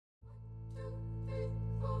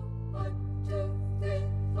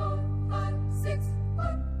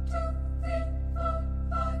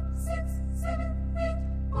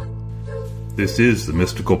This is The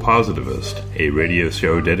Mystical Positivist, a radio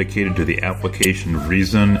show dedicated to the application of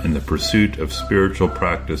reason in the pursuit of spiritual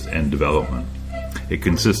practice and development. It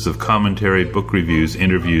consists of commentary, book reviews,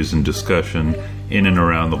 interviews, and discussion in and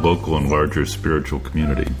around the local and larger spiritual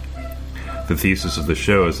community. The thesis of the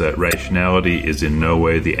show is that rationality is in no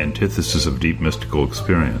way the antithesis of deep mystical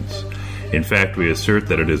experience. In fact, we assert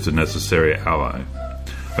that it is a necessary ally.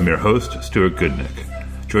 I'm your host, Stuart Goodnick.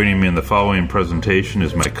 Joining me in the following presentation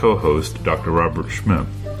is my co-host, Dr. Robert Schmidt.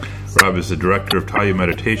 Rob is the director of Tayu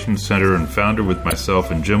Meditation Center and founder with myself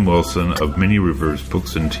and Jim Wilson of Many Rivers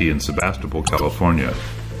Books and Tea in Sebastopol, California.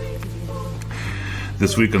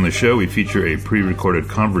 This week on the show, we feature a pre-recorded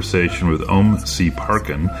conversation with Om C.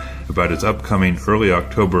 Parkin about his upcoming early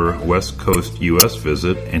October West Coast U.S.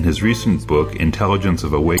 visit and his recent book, Intelligence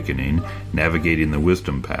of Awakening, Navigating the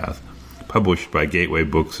Wisdom Path, published by Gateway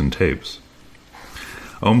Books and Tapes.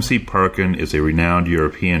 Om C. Parkin is a renowned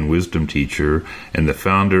European wisdom teacher and the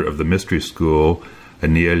founder of the mystery school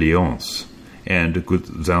Annihilation and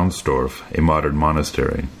Gutzaunstorf, a modern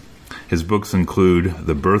monastery. His books include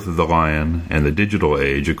The Birth of the Lion and The Digital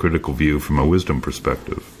Age, a critical view from a wisdom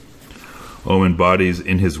perspective. Om embodies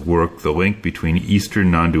in his work the link between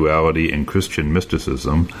Eastern non-duality and Christian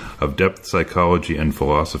mysticism, of depth psychology and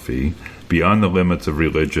philosophy, beyond the limits of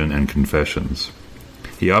religion and confessions.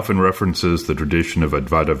 He often references the tradition of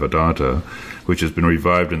Advaita Vedanta, which has been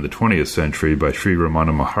revived in the 20th century by Sri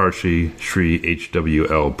Ramana Maharshi, Sri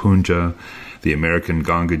H.W.L. Punja, the American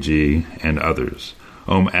Gangaji, and others.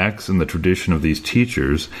 Om acts in the tradition of these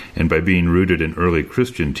teachers and by being rooted in early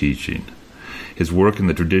Christian teaching. His work in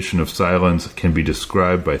the tradition of silence can be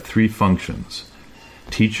described by three functions: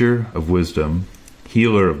 teacher of wisdom,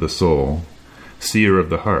 healer of the soul, seer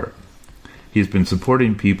of the heart. He has been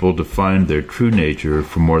supporting people to find their true nature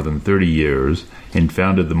for more than 30 years and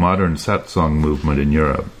founded the modern satsang movement in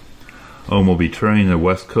Europe. Om will be touring the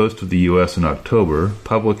west coast of the U.S. in October.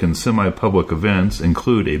 Public and semi-public events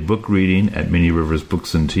include a book reading at Many Rivers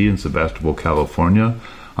Books and Tea in Sebastopol, California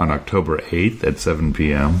on October 8th at 7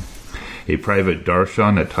 p.m., a private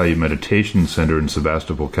darshan at Tayu Meditation Center in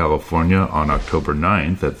Sebastopol, California on October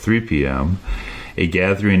 9th at 3 p.m., a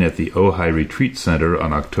gathering at the Ojai Retreat Center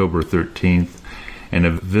on October 13th, and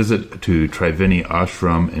a visit to Triveni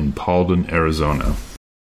Ashram in Paulden, Arizona.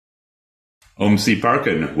 Om C.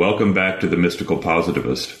 Parkin, welcome back to The Mystical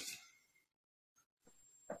Positivist.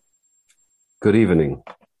 Good evening.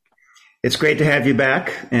 It's great to have you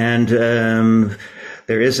back, and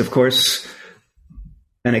there is, of course,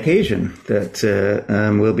 an occasion that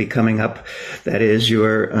will be coming up. That is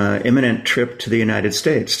your imminent trip to the United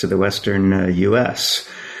States, to the Western U.S.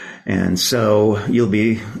 And so you'll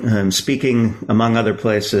be speaking, among other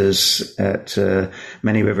places, at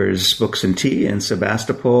Many Rivers Books and Tea in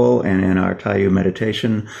Sebastopol and in our Tayu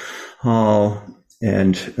Meditation Hall,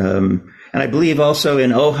 and I believe also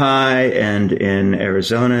in Ojai and in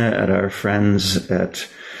Arizona at our friends at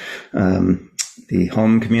the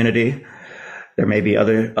home community. There may be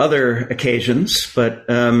other occasions, but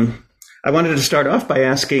I wanted to start off by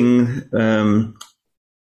asking.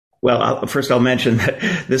 First I'll mention that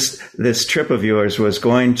this trip of yours was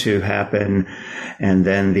going to happen, and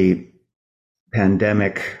then the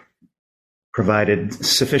pandemic provided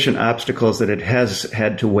sufficient obstacles that it has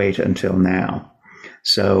had to wait until now.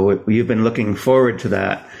 So you've been looking forward to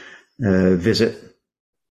that visit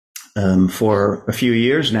for a few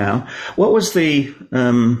years now. What was the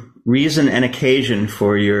reason and occasion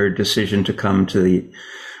for your decision to come to the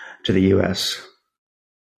U.S.?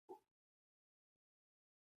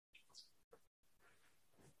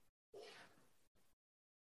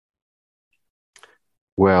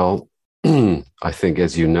 Well, I think,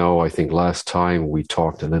 as you know, last time we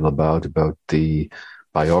talked a little about the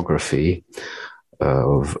biography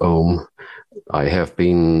of Om. I have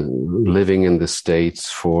been living in the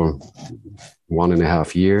States for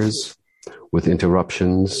 1.5 years with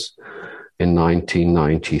interruptions in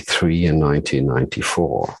 1993 and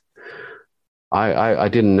 1994. I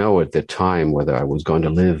didn't know at the time whether I was going to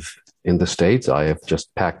live in the States. I have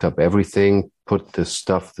just packed up everything, put the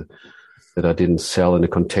stuff that I didn't sell in a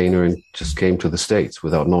container, and just came to the States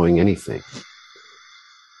without knowing anything.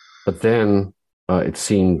 But then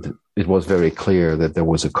it was very clear that there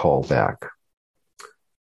was a call back.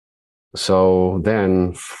 So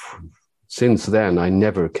then, since then, I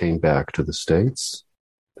never came back to the States.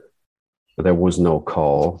 There was no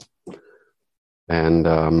call. And,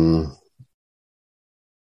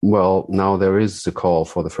 now there is a call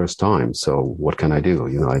for the first time. So what can I do?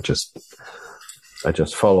 I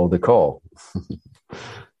just follow the call.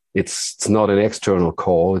 It's not an external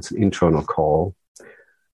call, it's an internal call.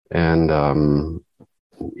 And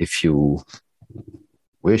if you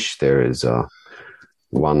wish, there is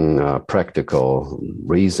one practical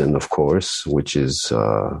reason, of course, which is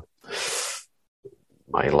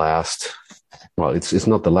my last. Well, it's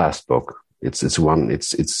not the last book. It's a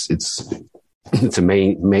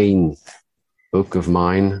main book of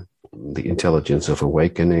mine, The Intelligence of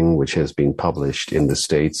Awakening, which has been published in the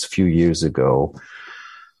States a few years ago.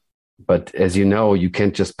 But as you know, you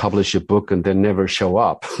can't just publish a book and then never show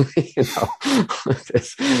up.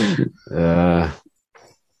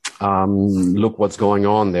 Look what's going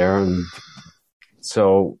on there. And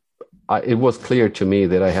so it was clear to me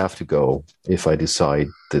that I have to go if I decide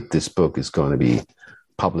that this book is going to be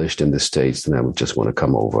published in the States, then I would just want to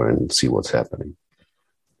come over and see what's happening.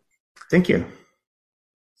 Thank you.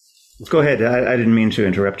 Go ahead. I didn't mean to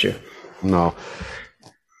interrupt you. No.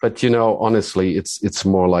 But, honestly, it's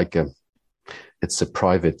more like it's a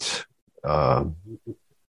private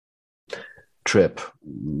trip,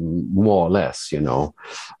 more or less,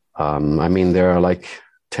 I mean, there are like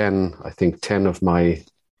 10 of my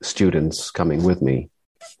students coming with me.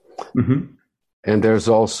 Mm-hmm. And there's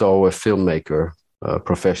also a filmmaker, a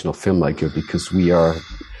professional filmmaker, because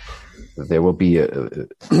there will be a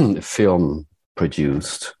film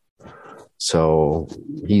produced. So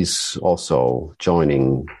he's also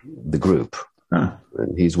joining the group,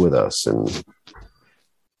 and he's with us. And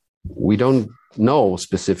we don't know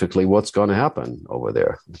specifically what's going to happen over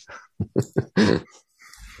there.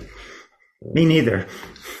 Me neither.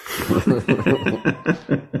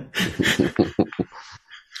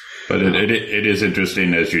 But it is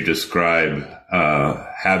interesting as you describe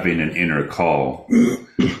having an inner call,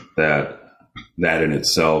 that in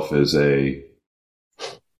itself is a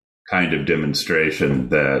kind of demonstration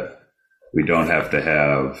that we don't have to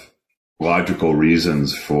have logical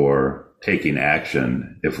reasons for taking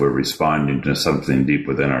action if we're responding to something deep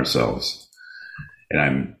within ourselves.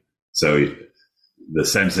 And so the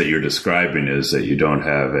sense that you're describing is that you don't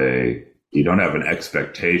have an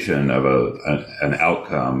expectation of an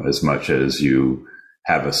outcome as much as you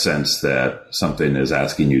have a sense that something is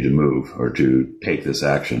asking you to move or to take this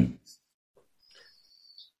action.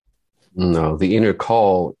 No, the inner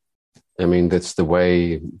call, I mean, that's the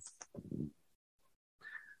way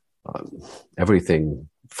everything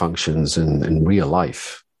functions in real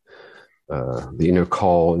life. The inner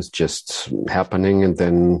call is just happening, and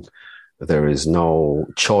then there is no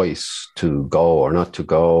choice to go or not to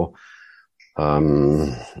go.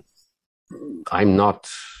 I'm not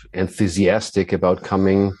enthusiastic about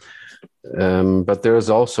coming, but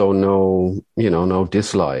there's also no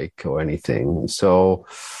dislike or anything. So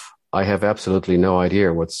I have absolutely no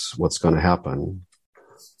idea what's going to happen.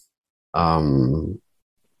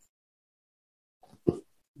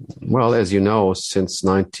 Well, as you know, since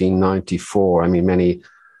 1994, I mean, many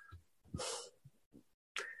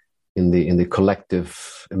in the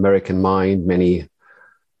collective American mind, many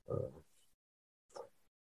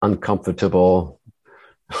uncomfortable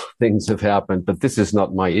things have happened, but this is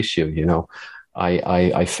not my issue.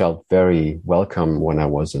 I felt very welcome when I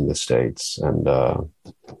was in the States, and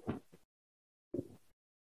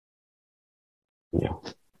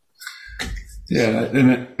yeah,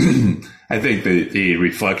 and I think the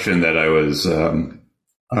reflection that I was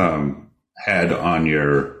had on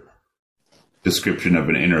your description of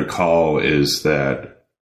an inner call is that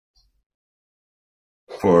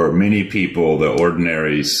for many people, the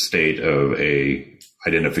ordinary state of a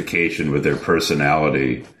identification with their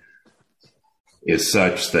personality is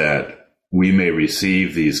such that we may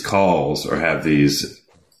receive these calls or have these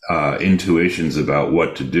intuitions about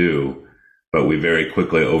what to do, but we very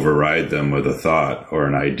quickly override them with a thought or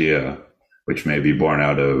an idea, which may be born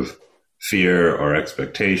out of fear or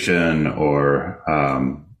expectation or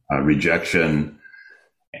rejection.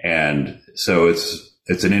 And so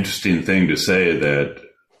it's an interesting thing to say that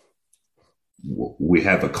we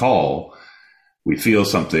have a call, we feel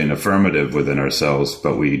something affirmative within ourselves,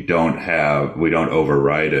 but we don't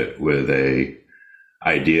override it with a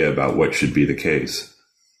idea about what should be the case.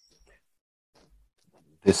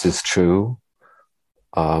 This is true.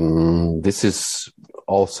 This is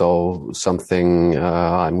also something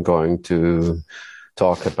I'm going to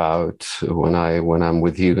talk about when I'm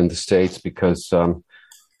with you in the States, because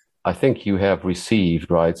I think you have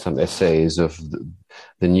received, right, some essays of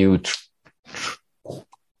the new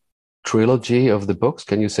trilogy of the books.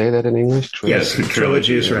 Can you say that in English? Yes,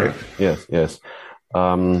 trilogy is right. Yes.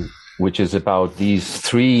 Which is about these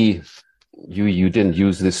three. You didn't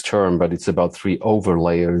use this term, but it's about three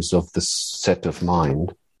overlayers of the set of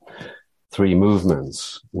mind, three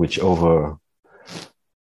movements which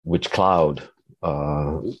cloud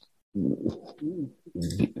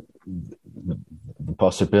the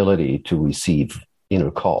possibility to receive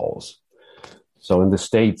inner calls. So in the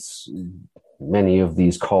States, many of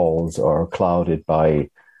these calls are clouded by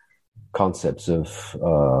concepts of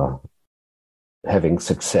having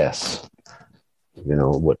success,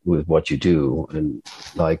 with what you do, and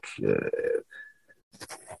like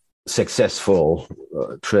successful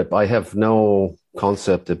trip. I have no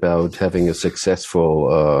concept about having a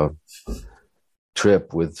successful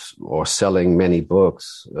trip with or selling many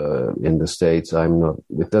books in the States. I'm not.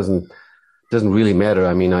 It doesn't really matter.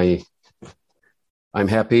 I mean, I'm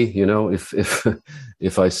happy, if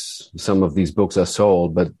some of these books are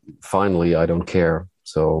sold, but finally I don't care.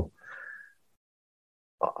 So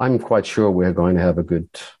I'm quite sure we're going to have a good.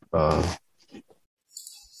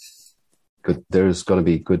 There's going to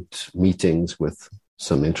be good meetings with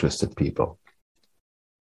some interested people.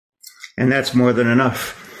 And that's more than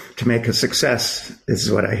enough to make a success,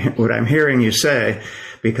 is what I'm hearing you say,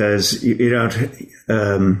 because you don't,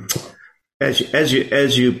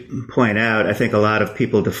 as you point out, I think a lot of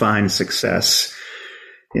people define success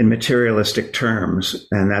in materialistic terms,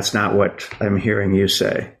 and that's not what I'm hearing you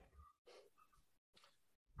say.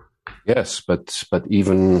 Yes, but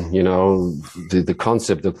even, the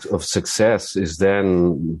concept of success is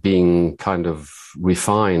then being kind of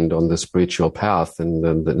refined on the spiritual path, and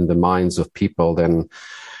in the minds of people, then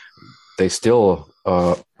they still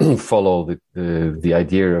follow the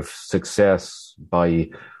idea of success by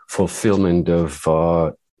fulfillment of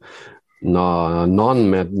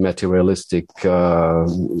non-materialistic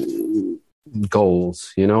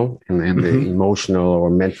goals, in the emotional or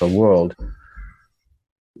mental world.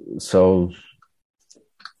 So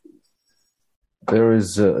there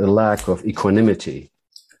is a lack of equanimity.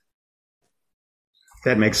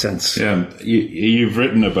 That makes sense. Yeah, you've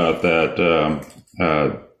written about that,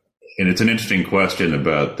 and it's an interesting question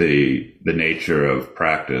about the nature of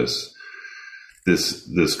practice.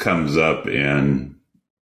 This comes up in,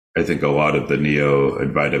 I think, a lot of the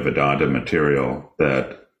Neo-Advaita Vedanta material,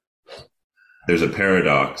 that there's a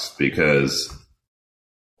paradox, because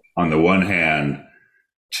on the one hand,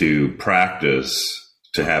 to practice,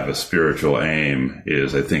 to have a spiritual aim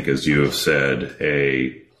is, I think, as you have said,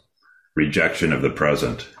 a rejection of the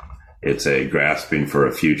present. It's a grasping for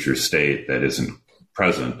a future state that isn't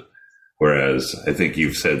present. Whereas I think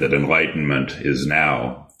you've said that enlightenment is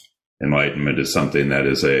now. Enlightenment is something that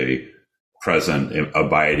is a present,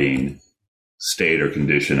 abiding state or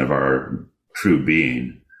condition of our true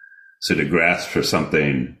being. So to grasp for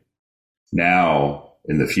something now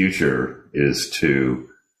in the future is to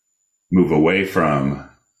move away from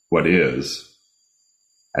what is.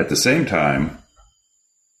 At the same time,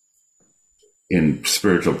 in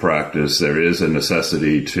spiritual practice, there is a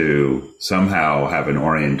necessity to somehow have an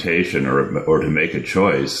orientation or to make a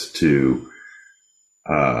choice to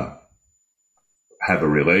have a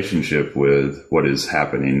relationship with what is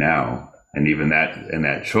happening now. And even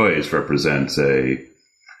that choice represents a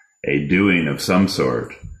doing of some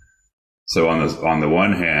sort. So on the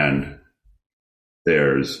one hand,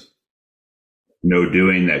 there's no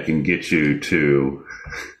doing that can get you to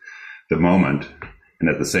the moment. And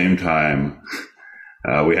at the same time,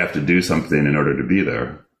 we have to do something in order to be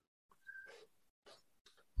there.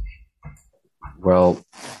 Well,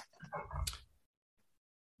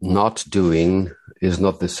 not doing is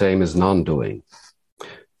not the same as non-doing.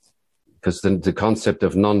 Because the concept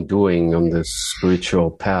of non-doing on this spiritual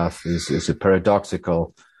path is a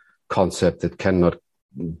paradoxical concept that cannot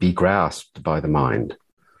be grasped by the mind.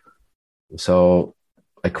 So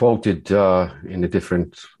I quoted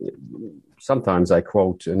sometimes I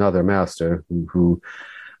quote another master who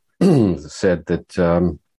said that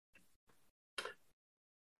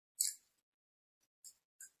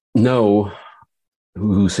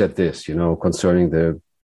who said this, concerning the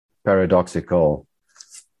paradoxical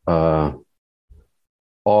aura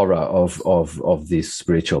of this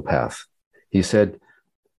spiritual path. He said,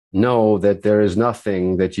 know that there is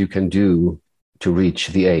nothing that you can do to reach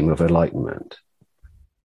the aim of enlightenment.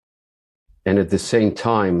 And at the same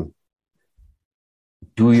time,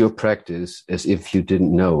 do your practice as if you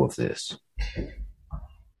didn't know of this.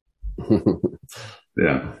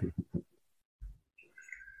 Yeah.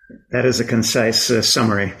 That is a concise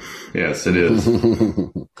summary. Yes, it is.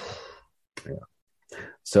 Yeah.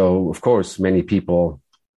 So, of course, many people,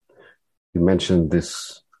 you mentioned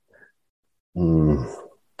this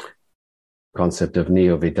concept of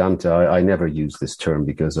Neo-Vedanta. I never use this term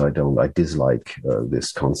because I dislike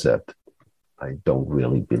this concept. I don't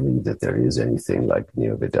really believe that there is anything like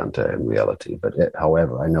Neo-Vedanta in reality. But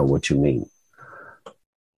however, I know what you mean.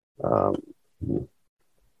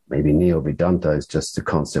 maybe Neo-Vedanta is just the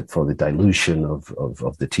concept for the dilution of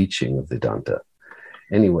the teaching of Vedanta.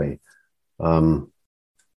 Anyway, what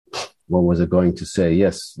was I going to say?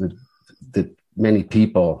 Yes, that many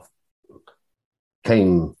people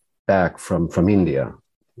came back from India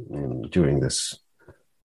during this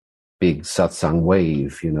big satsang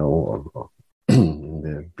wave,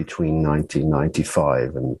 between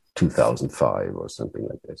 1995 and 2005 or something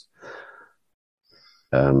like this.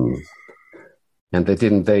 And they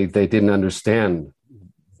didn't understand.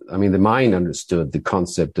 I mean, the mind understood the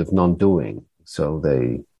concept of non-doing, so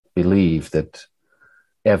they believe that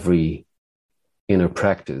every inner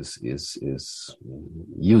practice is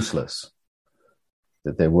useless,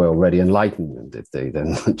 that they were already enlightened, and that they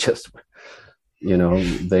then just,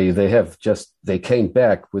 they came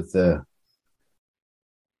back with the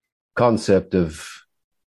concept of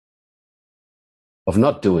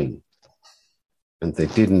not doing. And they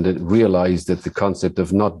didn't realize that the concept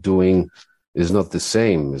of not doing is not the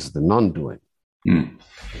same as the non-doing. Mm.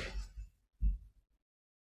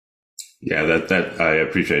 Yeah, that I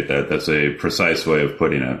appreciate that. That's a precise way of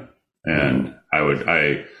putting it. And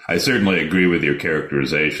I certainly agree with your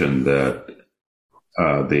characterization that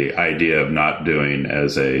the idea of not doing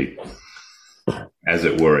as it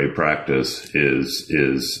were a practice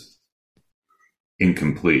is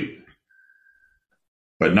incomplete.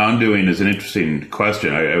 But non-doing is an interesting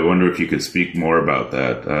question. I wonder if you could speak more about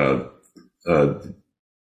that.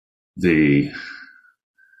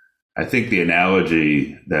 I think the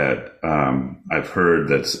analogy that I've heard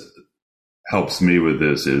that helps me with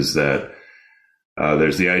this is that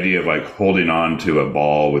there's the idea of like holding on to a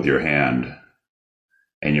ball with your hand,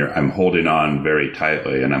 and I'm holding on very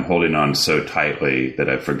tightly, and I'm holding on so tightly that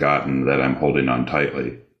I've forgotten that I'm holding on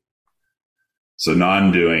tightly. So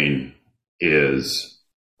non-doing is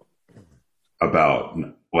about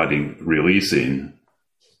releasing,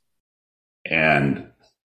 and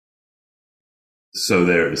so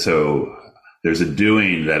there's a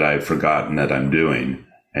doing that I've forgotten that I'm doing,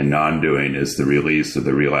 and non-doing is the release or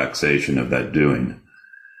the relaxation of that doing.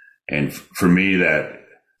 And for me, that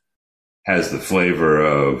has the flavor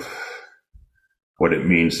of what it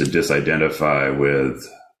means to disidentify with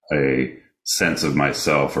a sense of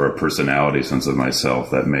myself or a personality sense of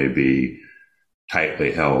myself that may be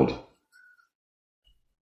tightly held.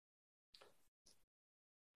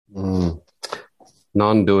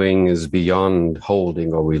 Non-doing is beyond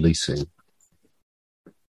holding or releasing,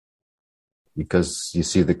 because you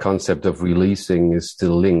see the concept of releasing is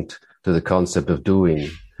still linked to the concept of doing.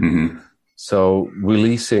 Mm-hmm. So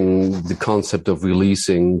releasing, the concept of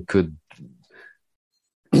releasing could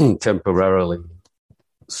temporarily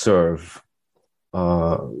serve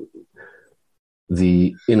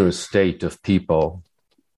the inner state of people,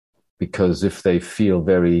 because if they feel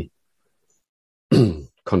very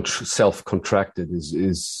self-contracted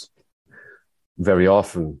is very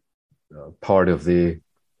often part of the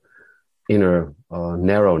inner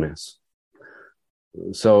narrowness.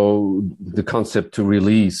 So the concept of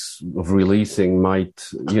releasing might,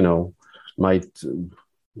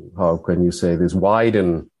 how can you say this,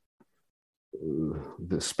 widen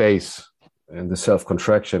the space, and the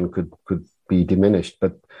self-contraction could be diminished,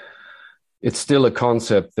 but it's still a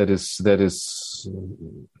concept that is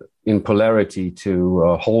in polarity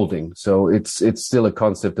to holding. So it's still a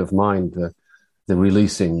concept of mind, the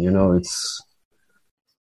releasing.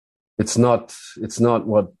 It's not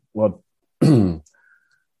what the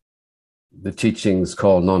teachings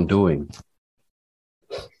call non-doing.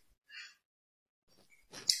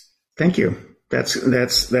 Thank you.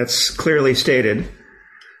 That's clearly stated.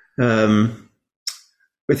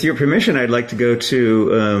 With your permission, I'd like to go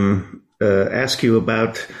to ask you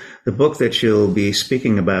about the book that you'll be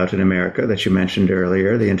speaking about in America that you mentioned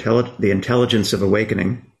earlier, The Intelligence of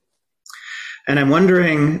Awakening. And I'm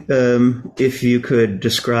wondering if you could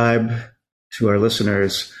describe to our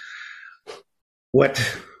listeners what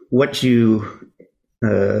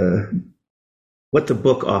the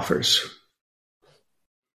book offers.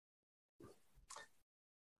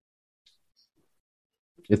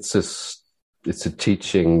 It's a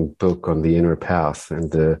teaching book on the inner path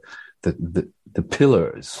and the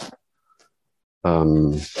pillars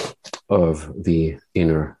of the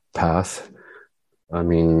inner path. I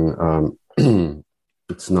mean,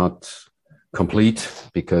 it's not complete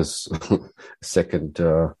because second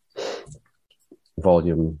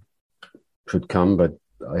volume should come, but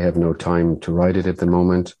I have no time to write it at the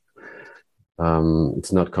moment.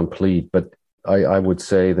 It's not complete, but I would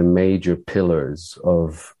say the major pillars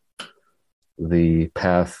of the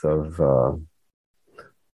path of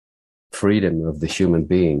freedom of the human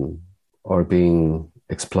being are being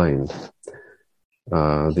explained.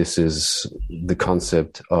 This is the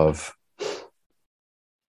concept of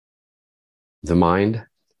the mind.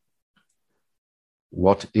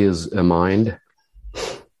 What is a mind?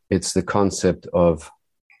 It's the concept of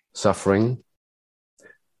suffering.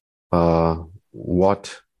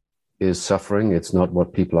 What is suffering? It's not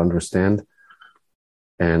what people understand.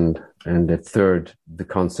 And the third, the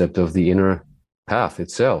concept of the inner path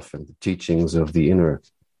itself and the teachings of the inner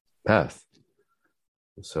path.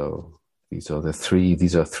 So these are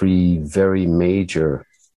three very major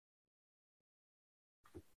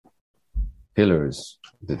pillars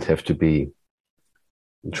that have to be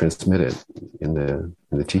transmitted in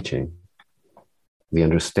the teaching. The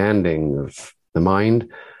understanding of the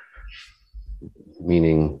mind,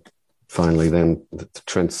 meaning finally then the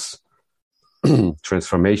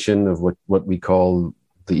transformation of what we call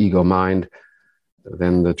the ego mind,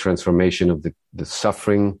 then the transformation of the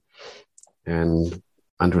suffering, and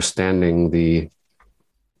understanding the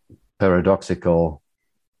paradoxical,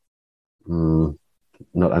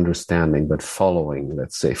 not understanding, but following,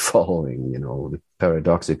 let's say following, the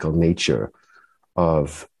paradoxical nature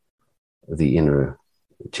of the inner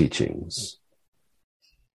teachings.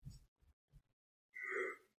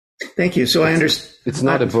 Thank you. So I understand. It's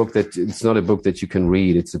not a book that you can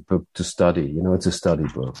read. It's a book to study. It's a study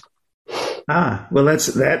book. Well,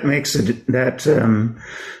 that makes it that's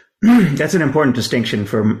an important distinction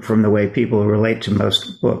from the way people relate to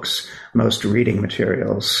most books, most reading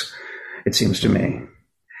materials, it seems to me.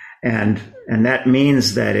 And that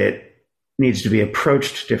means that it needs to be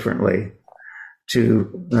approached differently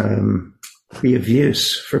to be of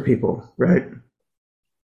use for people, right?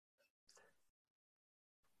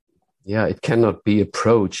 Yeah, it cannot be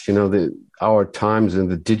approached. Our times in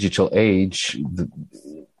the digital age,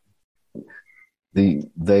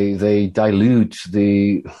 they dilute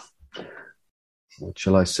the, what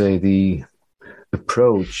shall I say, the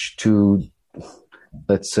approach to,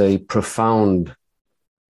 let's say,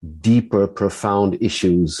 deeper, profound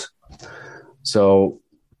issues. So,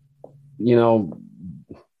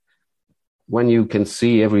 when you can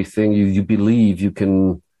see everything, you believe you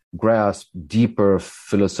can grasp deeper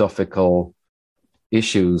philosophical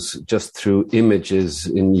issues just through images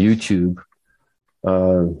in YouTube.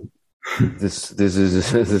 This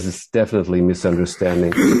is definitely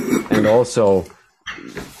misunderstanding. And also,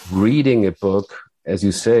 reading a book, as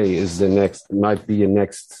you say, might be a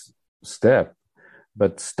next step.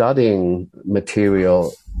 But studying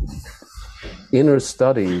material, inner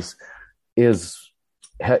studies, is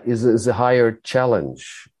a higher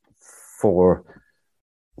challenge for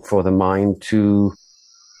the mind to,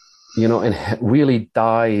 and really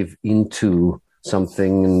dive into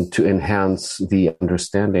something and to enhance the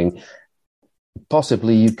understanding.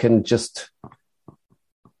 Possibly you can just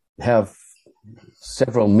have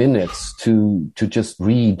several minutes to just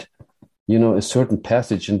read, a certain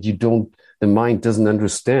passage, and the mind doesn't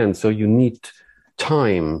understand. So you need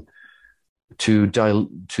time to digest,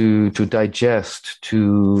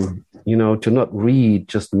 to not read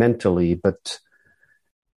just mentally, but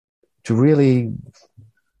to really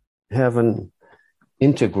have an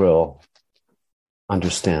integral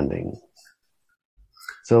understanding.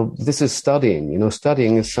 So this is studying.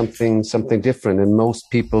 Studying is something different, and most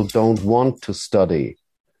people don't want to study,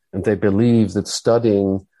 and they believe that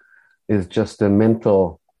studying is just a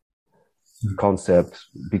mental concept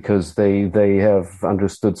because they have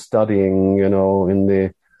understood studying, in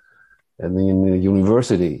the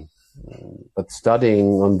university. But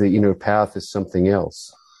studying on the inner path is something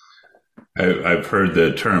else. I've heard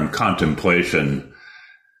the term contemplation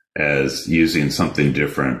as using something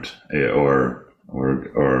different, or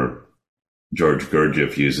George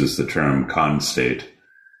Gurdjieff uses the term constate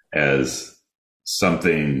as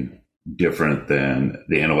something different than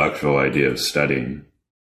the intellectual idea of studying.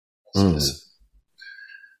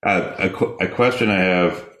 A question I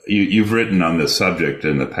have, you've written on this subject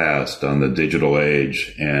in the past on the digital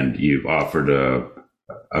age, and you've offered a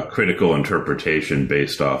critical interpretation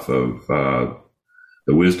based off of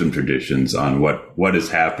the wisdom traditions on what is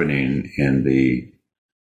happening in the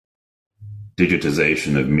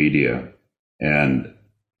digitization of media. And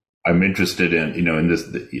I'm interested in this,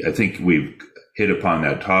 I think we've hit upon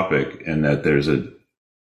that topic, and that there's a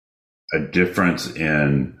difference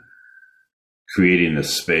in creating a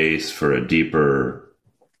space for a deeper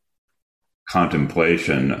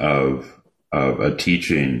contemplation of a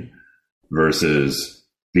teaching versus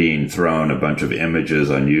being thrown a bunch of images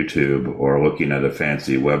on YouTube or looking at a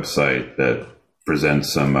fancy website that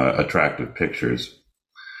presents some attractive pictures.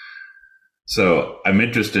 So I'm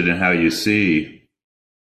interested in how you see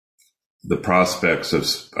the prospects of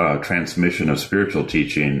transmission of spiritual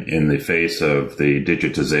teaching in the face of the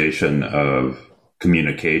digitization of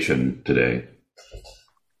communication today.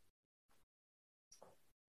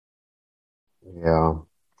 Yeah,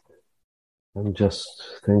 I'm just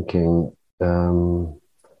thinking,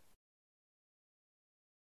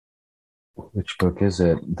 which book is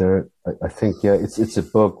it? I think, yeah, it's a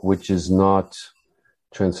book which is not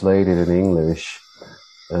translated in English.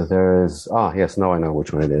 There is, yes, now I know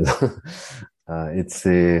which one it is. It's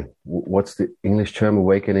what's the English term?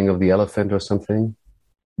 Awakening of the Elephant or something?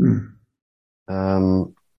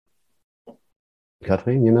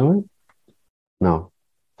 Catherine, you know it?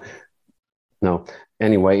 No.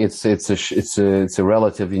 Anyway, it's a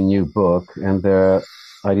relatively new book, and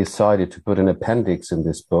I decided to put an appendix in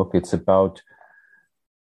this book. It's about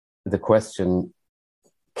the question: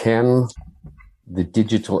 can the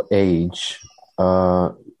digital age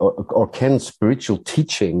or can spiritual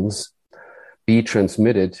teachings be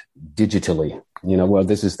transmitted digitally? Well,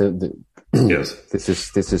 this is the yes. This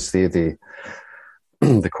is the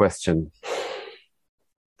the question,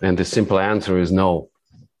 and the simple answer is no.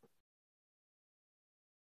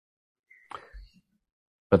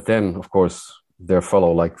 But then, of course, there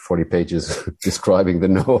follow like 40 pages describing the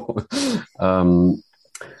no.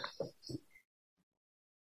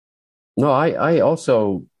 No, I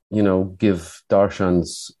also, give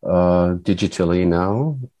darshans digitally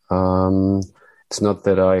now. It's not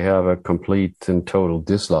that I have a complete and total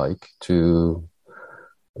dislike to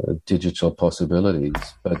digital possibilities,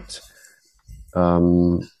 but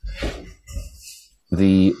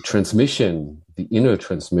the transmission, the inner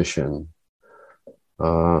transmission,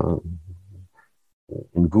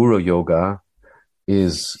 in Guru Yoga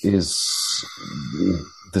is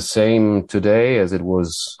the same today as it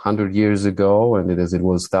was 100 years ago, and as it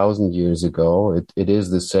was 1,000 years ago. It is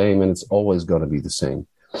the same, and it's always going to be the same.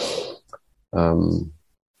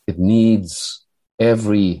 It needs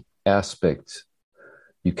every aspect.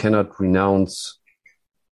 You cannot renounce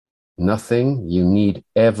nothing. You need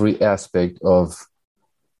every aspect of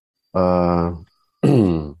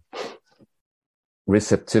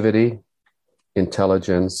receptivity,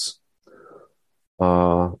 intelligence,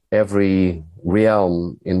 every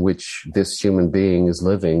realm in which this human being is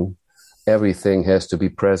living. Everything has to be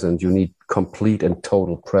present. You need complete and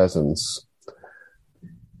total presence.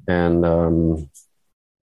 And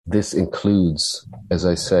this includes, as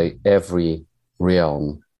I say, every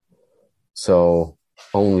realm. So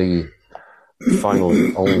only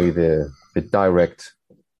the direct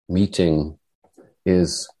meeting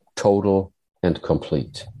is total and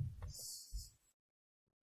complete.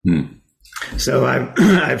 So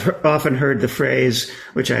I've often heard the phrase,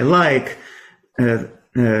 which I like,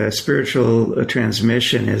 spiritual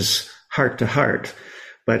transmission is heart to heart,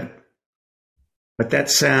 but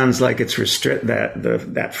that sounds like it's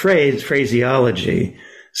that phraseology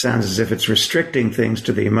sounds as if it's restricting things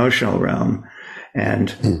to the emotional realm,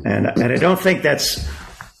 and I don't think that's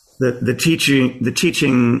the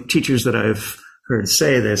teachers that I've heard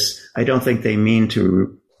say this. I don't think they mean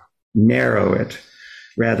to narrow it.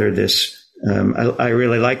 Rather, this I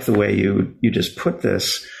really like the way you just put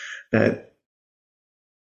this, that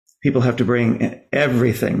people have to bring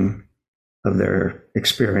everything of their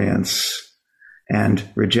experience and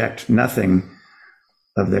reject nothing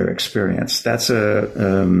of their experience. That's I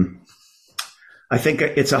think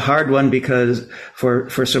it's a hard one because for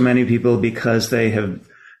so many people, because they have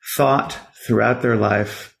thought throughout their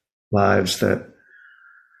lives that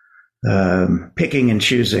picking and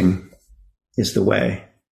choosing is the way.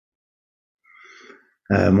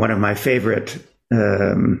 One of my favorite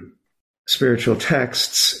spiritual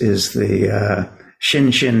texts is the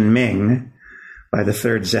Shin Shin Ming by the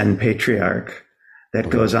third Zen patriarch that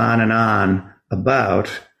goes on and on about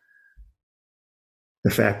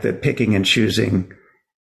the fact that picking and choosing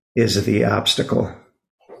is the obstacle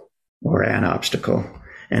or an obstacle.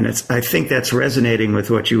 And I think that's resonating with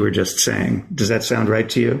what you were just saying. Does that sound right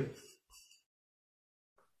to you?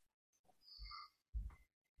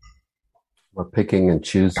 Well, picking and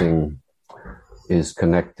choosing is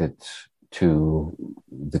connected to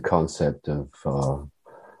the concept of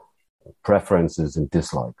preferences and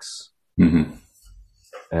dislikes. Mm-hmm.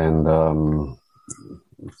 And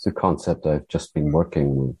it's a concept I've just been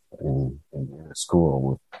working with in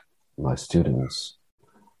school with my students,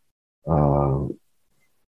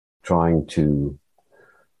 trying to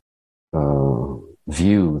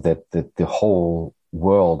view that the whole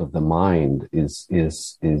world of the mind is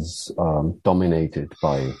dominated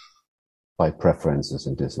by preferences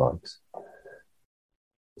and dislikes.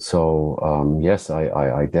 So yes,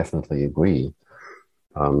 I definitely agree.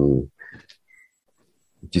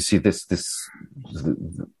 you see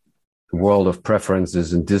the world of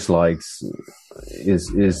preferences and dislikes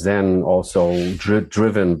is then also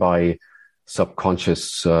driven by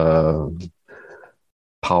subconscious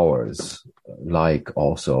powers, like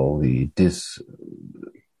also the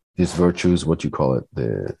these virtues, what you call it,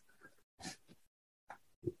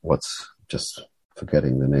 what's, just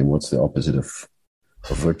forgetting the name, what's the opposite of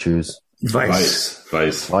virtues? Vices.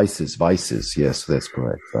 Yes, that's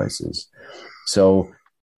correct. Vices. So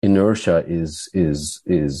inertia is the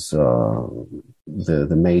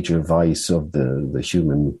major vice of the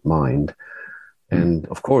human mind, and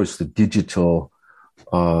of course the digital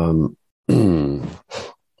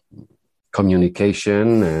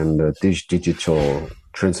communication and digital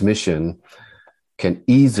transmission can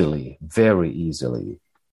easily, very easily,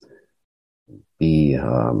 be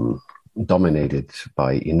dominated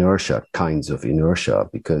by inertia, kinds of inertia,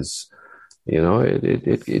 because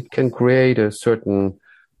it can create a certain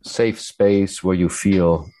safe space where you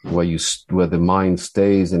feel, where the mind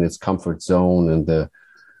stays in its comfort zone, and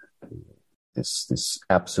this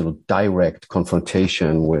absolute direct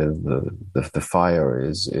confrontation with the fire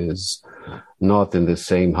is not in the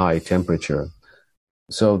same high temperature.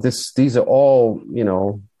 So these are all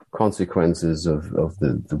consequences of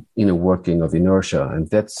the inner working of inertia, and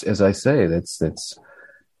that's, as I say, that's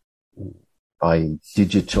by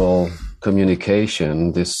digital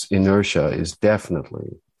communication, this inertia is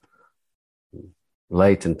definitely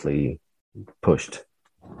latently pushed.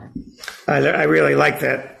 I really like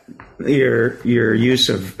that, your use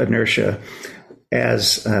of inertia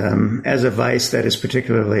as a vice that is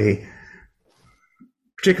particularly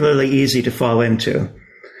easy to fall into,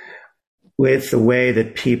 with the way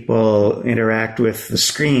that people interact with the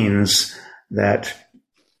screens that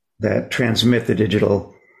transmit the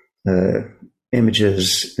digital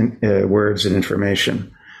images, words, and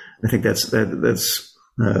information. I think that's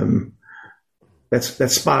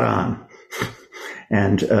spot on,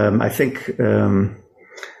 and I think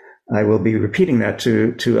I will be repeating that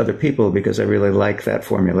to other people, because I really like that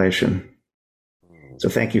formulation. So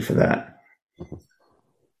thank you for that.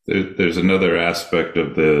 There's another aspect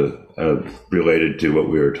of related to what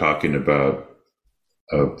we were talking about,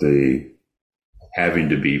 of the having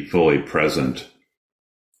to be fully present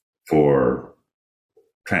for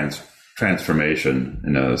transformation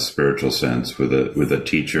in a spiritual sense, with a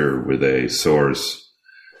teacher, with a source.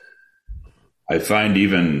 I find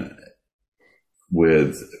even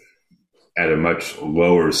at a much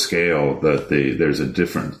lower scale that there's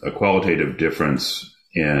a qualitative difference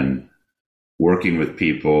in working with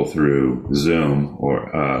people through Zoom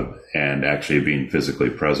and actually being physically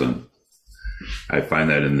present. I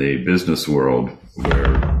find that in the business world,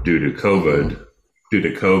 where due to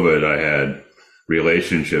COVID, I had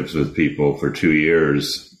relationships with people for 2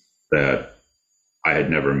 years that I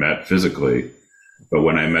had never met physically. But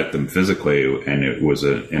when I met them physically, and it was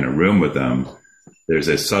in a room with them, there's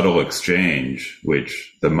a subtle exchange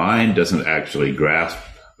which the mind doesn't actually grasp,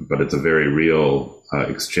 but it's a very real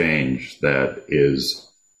exchange that is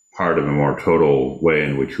part of a more total way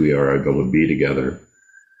in which we are able to be together.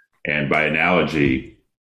 And by analogy,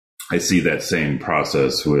 I see that same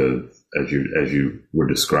process as you were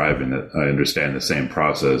describing, that I understand the same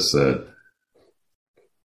process, that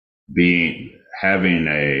having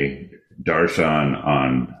a darshan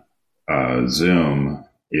on Zoom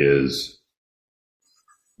is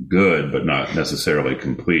good, but not necessarily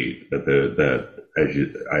complete.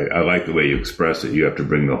 I like the way you express it. You have to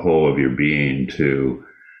bring the whole of your being to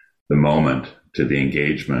the moment, to the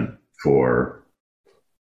engagement, for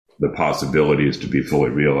the possibilities to be fully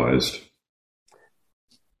realized.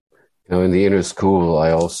 In the inner school,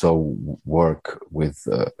 I also work with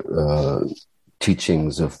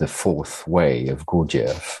teachings of the fourth way of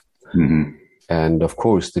Gurdjieff. Mm-hmm. And of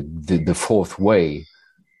course, the fourth way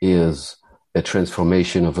is a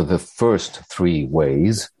transformation of the first three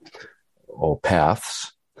ways or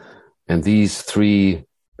paths. And these three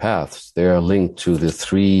paths, they are linked to the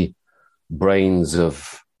three brains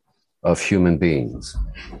of human beings.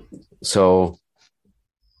 So,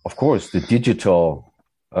 of course, the digital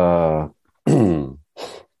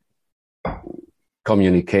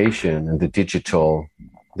communication and the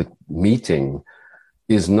meeting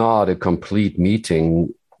is not a complete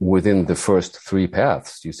meeting within the first three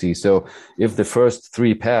paths, you see. So if the first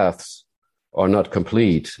three paths are not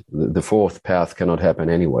complete, the fourth path cannot happen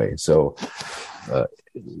anyway. So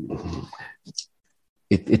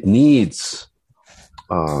it needs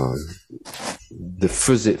the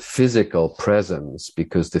physical presence,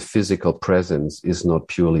 because the physical presence is not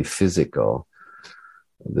purely physical.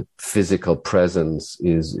 The physical presence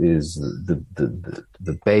is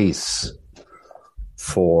the base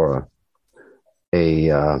for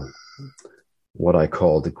what I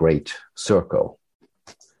call the Great Circle.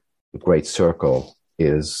 The Great Circle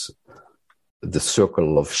is the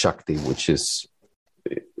circle of Shakti, which is,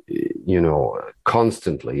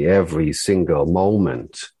 constantly, every single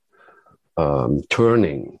moment,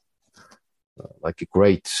 turning like a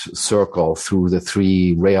great circle through the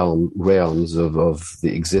three realms of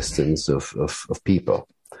the existence of people.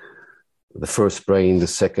 The first brain, the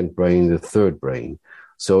second brain, the third brain.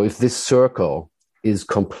 So if this circle is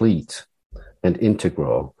complete and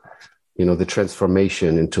integral, the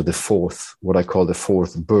transformation into the fourth, what I call the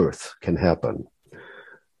fourth birth, can happen.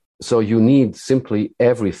 So you need simply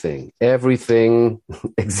everything. Everything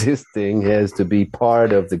existing has to be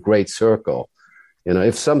part of the great circle.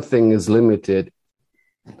 If something is limited,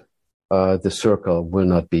 the circle will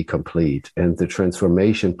not be complete, and the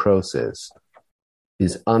transformation process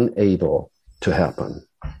is unable to happen.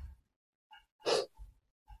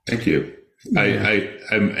 Thank you.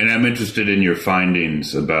 I'm interested in your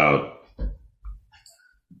findings about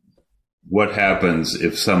what happens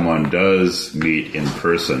if someone does meet in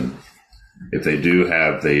person, if they do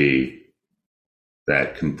have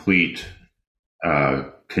that complete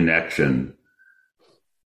connection.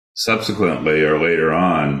 Subsequently or later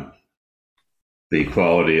on, the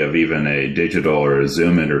quality of even a digital or a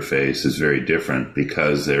Zoom interface is very different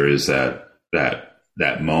because there is that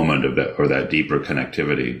moment of that, or that deeper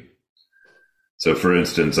connectivity. So, for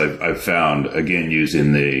instance, I've found, again,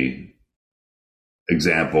 using the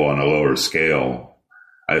example on a lower scale,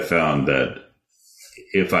 I found that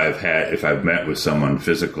if I've met with someone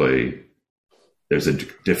physically, there's a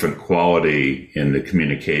different quality in the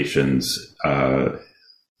communications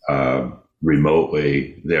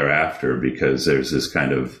remotely thereafter, because there's this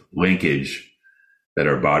kind of linkage that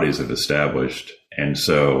our bodies have established. And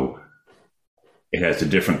so it has a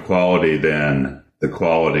different quality than the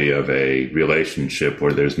quality of a relationship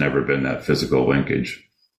where there's never been that physical linkage.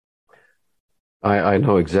 I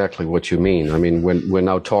know exactly what you mean. I mean, when we're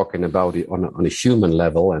now talking about it on a human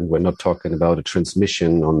level, and we're not talking about a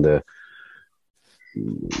transmission on the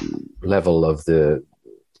level of the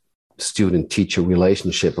student-teacher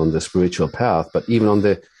relationship on the spiritual path, but even on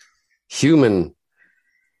the human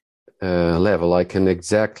level, I can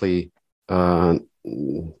exactly confirm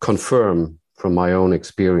from my own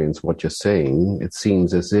experience what you're saying. It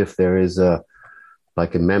seems as if there is a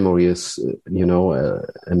memory,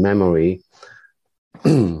 a memory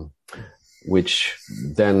which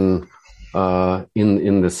then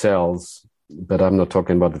in the cells, but I'm not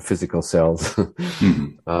talking about the physical cells.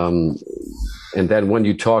 Mm-hmm. And then when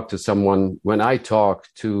you talk to someone, when I talk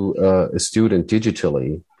to a student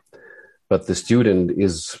digitally, but the student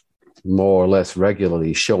is more or less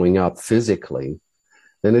regularly showing up physically,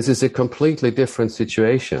 then this is a completely different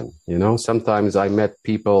situation. Sometimes I met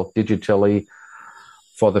people digitally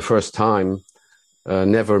for the first time,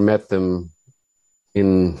 never met them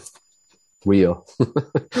in real.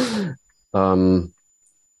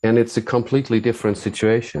 And it's a completely different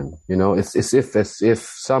situation. It's as if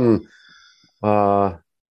some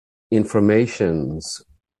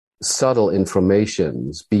subtle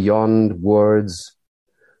informations beyond words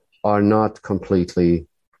are not completely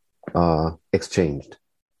exchanged.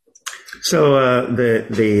 So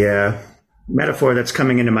the metaphor that's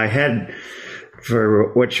coming into my head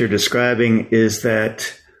for what you're describing is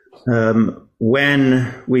that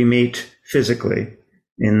when we meet physically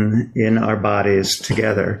in our bodies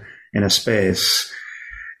together in a space,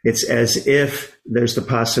 it's as if there's the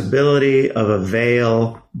possibility of a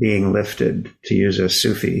veil being lifted, to use a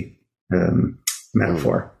Sufi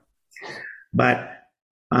metaphor. But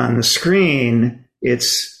on the screen,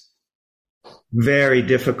 it's very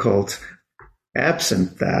difficult,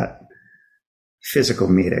 absent that physical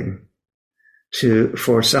meeting,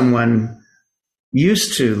 for someone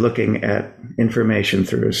used to looking at information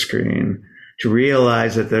through a screen to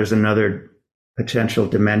realize that there's another potential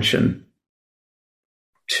dimension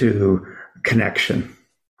to connection.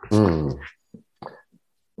 Let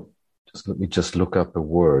me look up a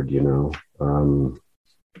word,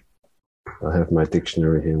 I have my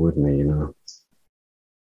dictionary here with me,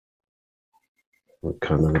 What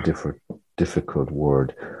kind of a difficult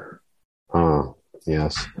word.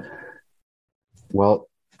 Yes. Well,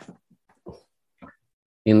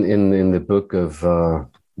 in the book of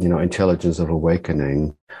Intelligence of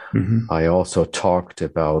Awakening, mm-hmm. I also talked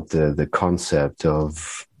about the concept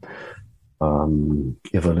of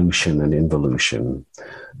evolution and involution,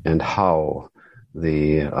 and how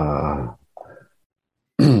the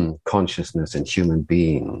consciousness in human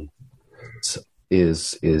beings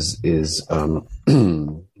is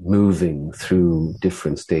moving through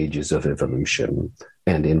different stages of evolution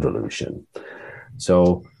and involution.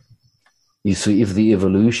 So you see, if the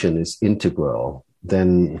evolution is integral,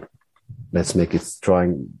 then let me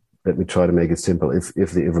try to make it simple.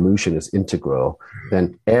 If the evolution is integral,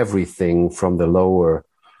 then everything from the lower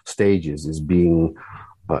stages is being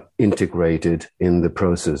integrated in the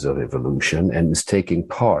process of evolution and is taking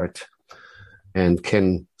part and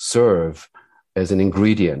can serve as an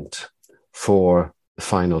ingredient for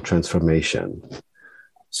final transformation.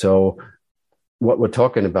 So what we're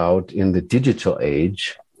talking about in the digital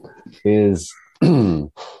age is kind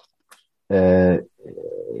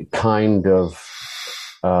of,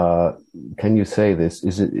 can you say this?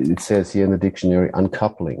 It says here in the dictionary,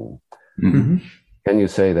 uncoupling. Mm-hmm. Can you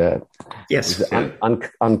say that? Yes.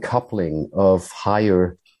 Uncoupling of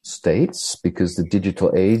higher states, because the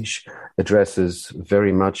digital age addresses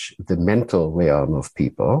very much the mental realm of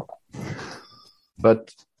people.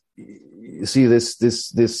 But you see, this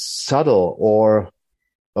subtle or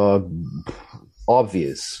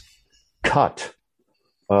obvious cut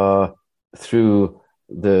through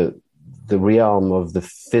the realm of the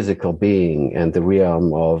physical being and the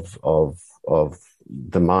realm of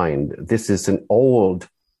the mind. This is an old,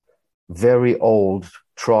 very old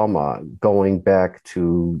trauma going back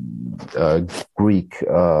to Greek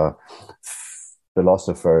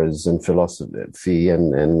philosophers and philosophy,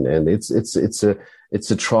 and it's a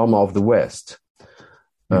trauma of the West.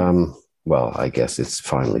 Well, I guess it's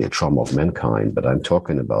finally a trauma of mankind, but I'm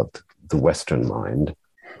talking about the Western mind.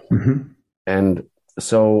 Mm-hmm. And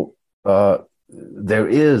so there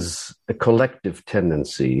is a collective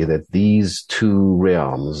tendency that these two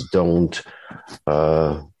realms don't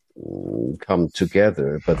come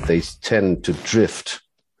together, but they tend to drift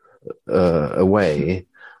away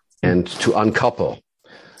and to uncouple.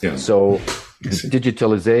 Yeah. So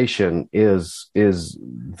digitalization is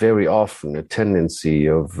very often a tendency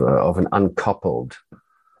of an uncoupled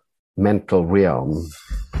mental realm,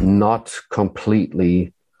 not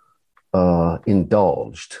completely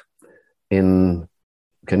indulged in,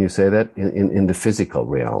 can you say that, in the physical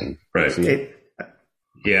realm? Right.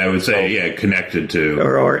 I would say, connected to.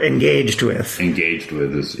 Or engaged with. Engaged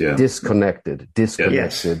with is, yeah. Disconnected.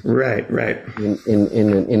 Yes. Right. In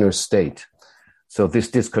an inner state. So this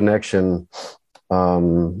disconnection,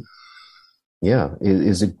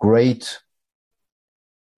 is a great,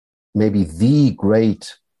 maybe the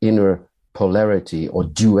great inner polarity or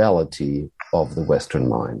duality of the Western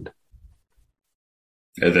mind.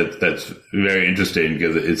 That's very interesting,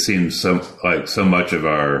 because it seems so much of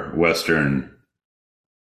our Western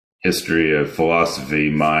history of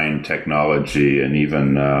philosophy, mind, technology, and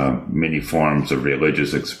even many forms of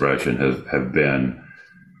religious expression have been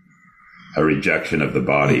a rejection of the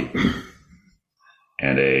body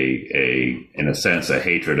and in a sense, a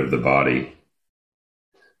hatred of the body,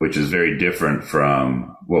 which is very different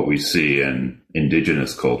from what we see in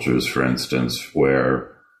indigenous cultures, for instance, where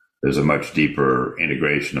there's a much deeper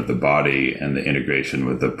integration of the body and the integration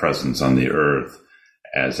with the presence on the earth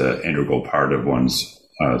as an integral part of one's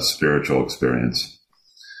spiritual experience.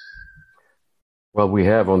 Well, we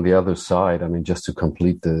have on the other side, I mean, just to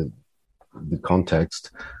complete the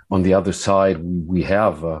context, on the other side, we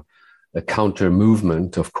have a counter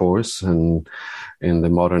movement, of course, and in the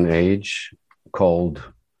modern age called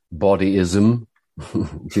bodyism.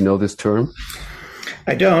 Do you know this term?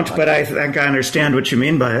 I don't, but I think I understand what you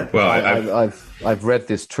mean by it. Well, I've read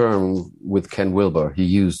this term with Ken Wilber. He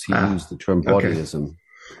used the term bodyism. Okay.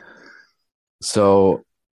 So,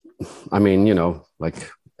 I mean,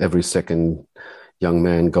 like every second young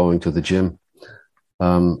man going to the gym,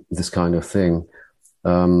 this kind of thing.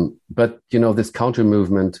 But this counter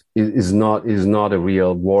movement is not a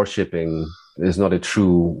real worshipping. Is not a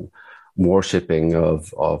true worshipping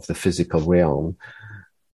of the physical realm,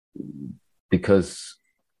 because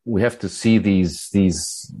we have to see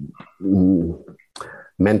these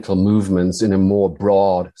mental movements in a more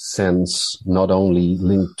broad sense, not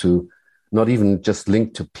even just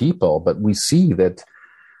linked to people, but we see that,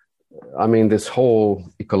 I mean, this whole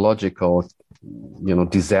ecological,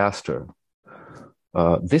 disaster,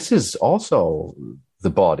 this is also the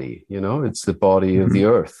body, it's the body of the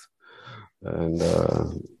earth. And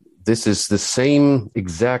this is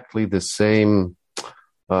exactly the same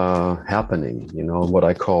happening, what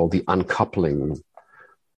I call the uncoupling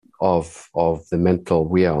of the mental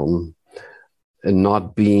realm, and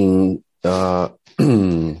not being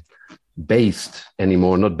based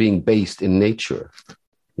anymore, not being based in nature,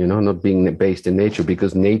 not being based in nature,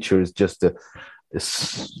 because nature is just a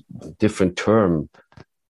different term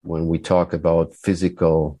when we talk about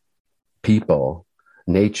physical people,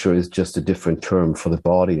 nature is just a different term for the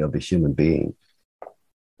body of a human being.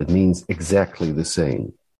 It means exactly the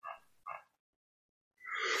same.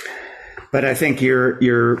 But I think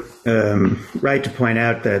you're right to point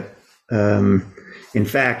out that, in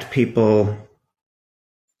fact, people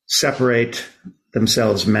separate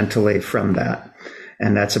themselves mentally from that,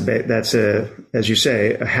 and that's as you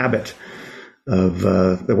say, a habit of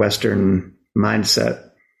the Western mindset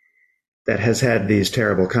that has had these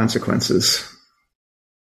terrible consequences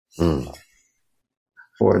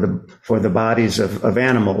for the bodies of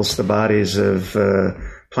animals, the bodies of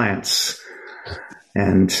plants,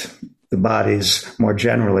 and the bodies more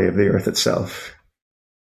generally of the earth itself.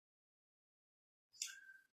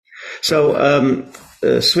 So,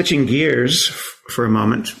 switching gears for a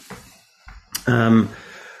moment, I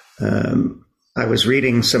was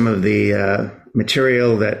reading some of the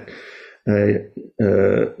material that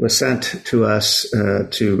was sent to us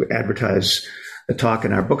to advertise a talk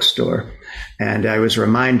in our bookstore. And I was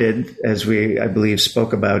reminded, as I believe,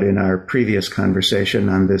 spoke about in our previous conversation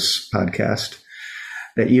on this podcast,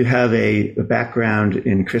 that you have a background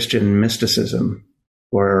in Christian mysticism,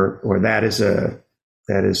 or that is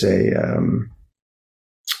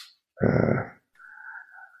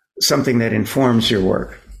something that informs your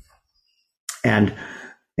work. And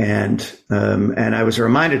I was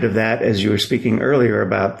reminded of that as you were speaking earlier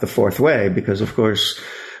about the fourth way, because of course,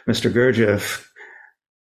 Mr. Gurdjieff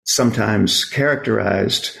sometimes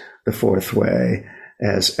characterized the fourth way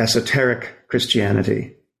as esoteric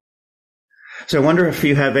Christianity. So I wonder if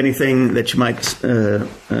you have anything that you might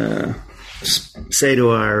say to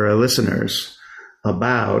our listeners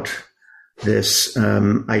about this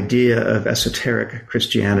idea of esoteric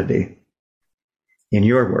Christianity in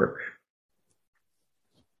your work.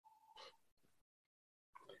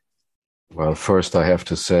 Well, first I have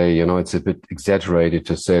to say, it's a bit exaggerated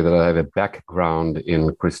to say that I have a background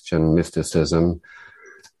in Christian mysticism.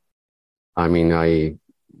 I mean,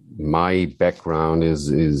 my background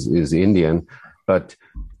is Indian, but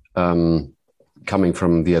coming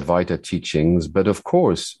from the Advaita teachings. But of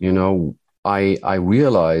course, I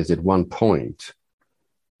realized at one point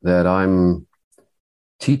that I'm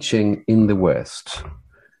teaching in the West,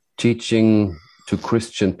 teaching to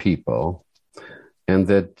Christian people, and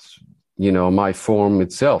that my form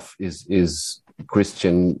itself is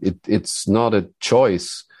Christian. It's not a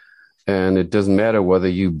choice, and it doesn't matter whether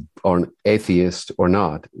you are an atheist or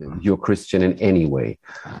not. You're Christian in any way.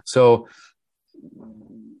 So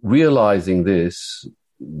realizing this,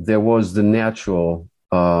 there was the natural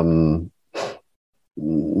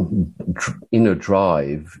inner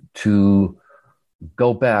drive to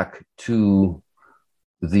go back to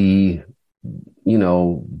the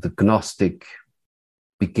Gnostic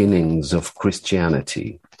beginnings of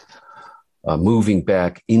Christianity, moving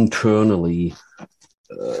back internally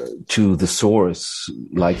to the source,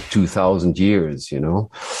 like 2,000 years.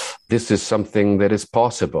 This is something that is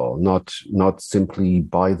possible, not simply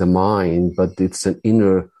by the mind, but it's an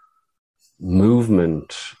inner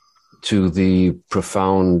movement to the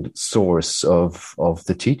profound source of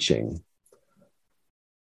the teaching.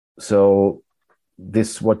 So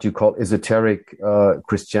this, what you call esoteric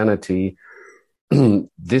Christianity,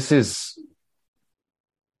 this is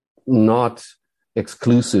not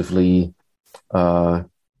exclusively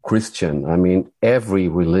Christian. I mean, every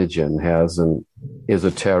religion has an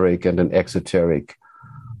esoteric and an exoteric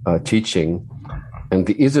teaching, and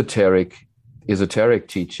the esoteric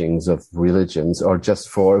teachings of religions are just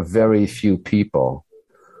for very few people,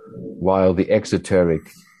 while the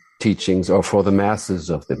exoteric teachings are for the masses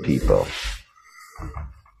of the people.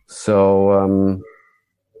 So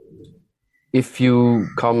if you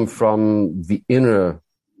come from the inner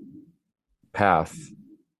path,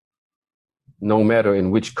 no matter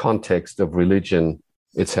in which context of religion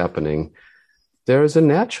it's happening, there is a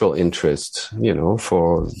natural interest,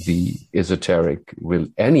 for the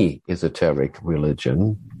any esoteric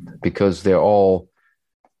religion, because they're all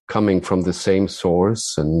coming from the same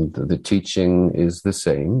source and the teaching is the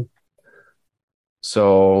same.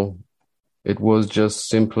 So it was just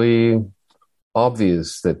simply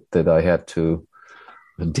obvious that I had to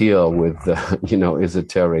deal with,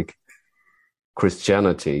 esoteric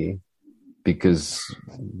Christianity, because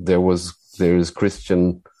there is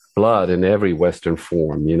Christian blood in every Western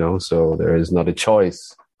form, so there is not a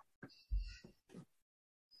choice.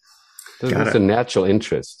 It's a natural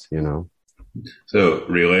interest, So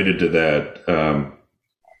related to that,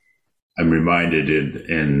 I'm reminded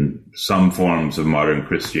in some forms of modern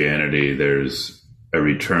Christianity, there's a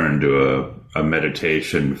return to a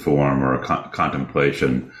meditation form or a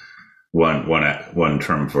contemplation. One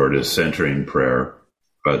term for it is centering prayer.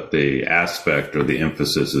 but the aspect or the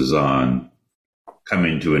emphasis is on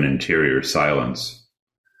coming to an interior silence.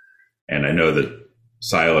 And I know that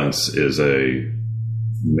silence is a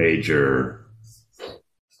major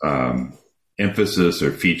emphasis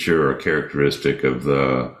or feature or characteristic of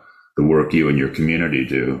the work you and your community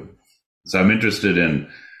do. So I'm interested in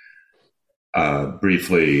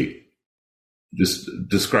briefly just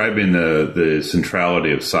describing the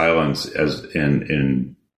centrality of silence as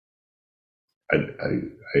in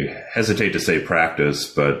I hesitate to say practice,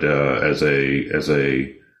 but as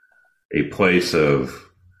a place of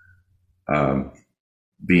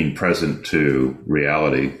being present to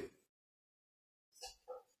reality.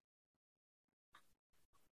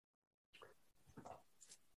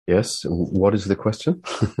 Yes. What is the question?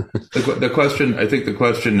 The question, I think the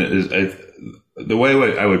question is, the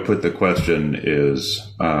way I would put the question is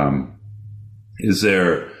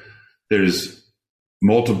there's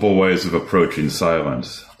multiple ways of approaching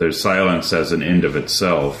silence. There's silence as an end of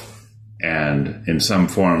itself, and in some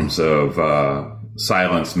forms of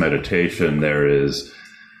silence meditation, there is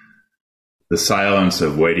the silence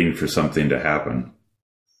of waiting for something to happen.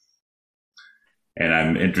 And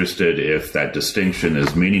I'm interested if that distinction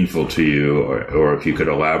is meaningful to you, or if you could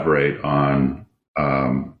elaborate on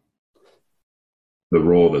the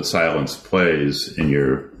role that silence plays in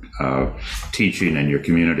your teaching and your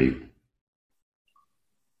community.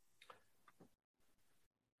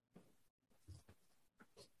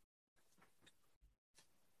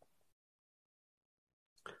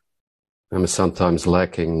 I'm sometimes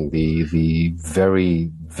lacking the very,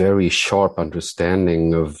 very sharp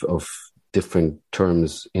understanding of different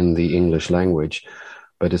terms in the English language.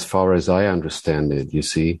 But as far as I understand it, you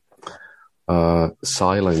see,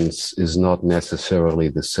 silence is not necessarily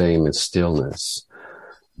the same as stillness.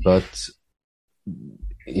 But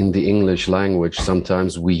in the English language,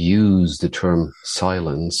 sometimes we use the term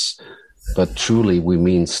silence, but truly we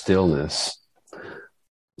mean stillness.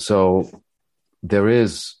 So there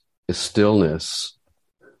is a stillness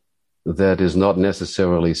that is not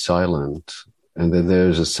necessarily silent, and then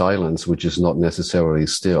there's a silence which is not necessarily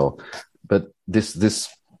still. But this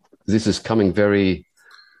is coming very,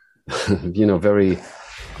 very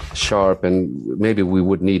sharp, and maybe we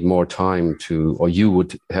would need more time or you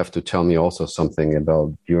would have to tell me also something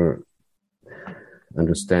about your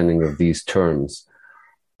understanding of these terms.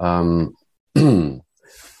 But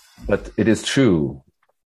it is true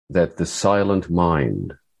that the silent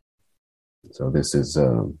mind, so this is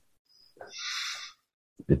a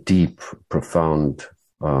deep, profound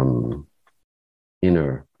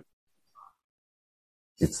inner.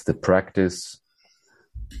 It's the practice,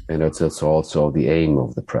 and it's also the aim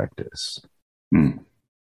of the practice. Mm.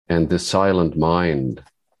 And the silent mind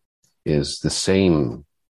is the same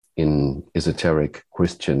in esoteric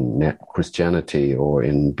Christianity, or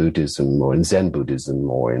in Buddhism, or in Zen Buddhism,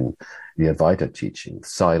 or in the Advaita teaching.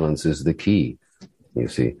 Silence is the key, you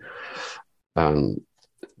see.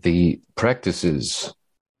 The practices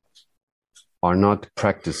are not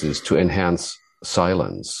practices to enhance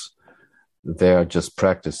silence. They are just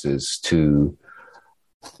practices to,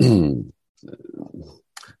 how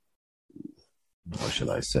should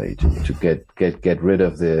I say, to get rid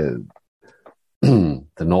of the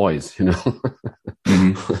noise,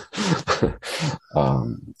 Mm-hmm.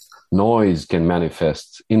 Noise can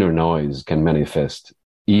manifest, inner noise can manifest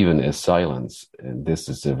even as silence, and this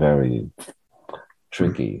is a very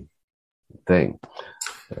tricky thing.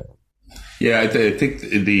 Yeah, I think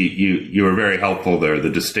you were very helpful there. The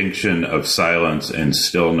distinction of silence and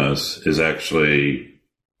stillness is actually,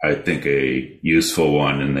 I think, a useful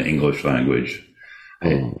one in the English language.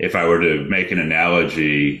 If I were to make an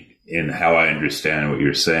analogy in how I understand what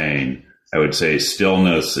you're saying, I would say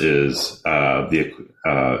stillness is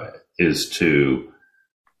to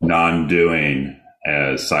non-doing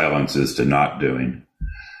as silence is to not doing.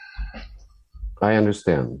 I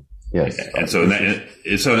understand. Yes. And so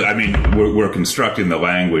I mean, we're constructing the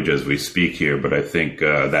language as we speak here, but I think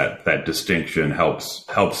that distinction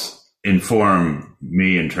helps inform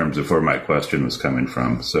me in terms of where my question was coming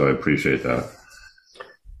from. So I appreciate that.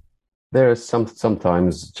 There is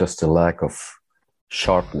sometimes just a lack of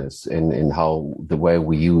sharpness in how the way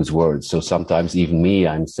we use words. So sometimes even me,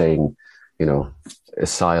 I'm saying, a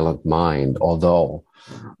silent mind, although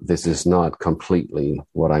this is not completely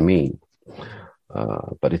what I mean.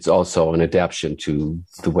 But it's also an adaptation to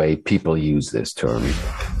the way people use this term.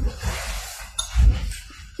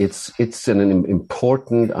 It's an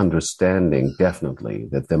important understanding, definitely,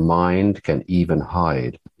 that the mind can even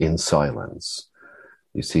hide in silence.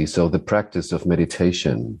 You see, so the practice of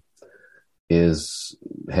meditation is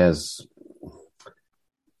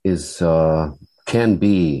can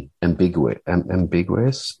be ambiguous.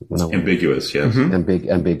 Ambiguous, yes. Mm-hmm.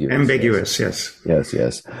 Ambiguous. Ambiguous, yes.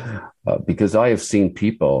 Yes. Because I have seen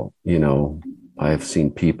people,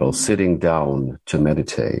 sitting down to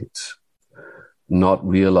meditate, not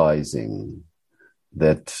realizing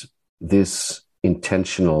that this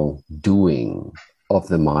intentional doing of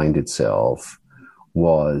the mind itself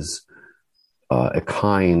was a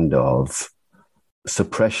kind of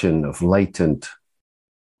suppression of latent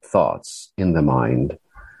thoughts in the mind,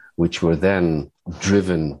 which were then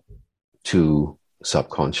driven to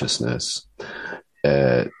subconsciousness.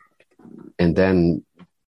 And then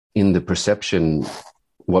in the perception,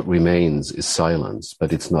 what remains is silence,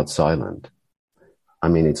 but it's not silent. I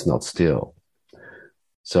mean, it's not still.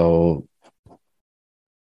 So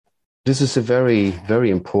this is a very, very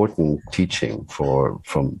important teaching for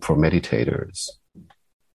meditators.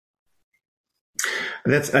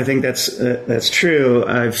 I think that's true.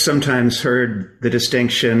 I've sometimes heard the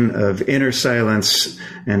distinction of inner silence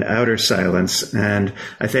and outer silence, and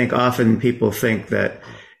I think often people think that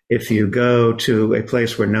if you go to a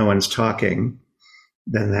place where no one's talking,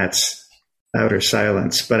 then that's outer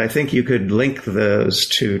silence. But I think you could link those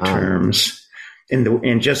two terms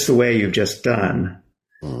in just the way you've just done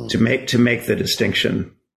to make the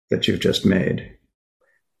distinction that you've just made.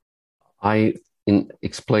 In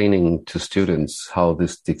explaining to students how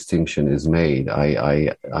this distinction is made,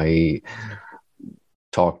 I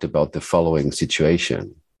talked about the following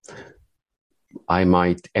situation. I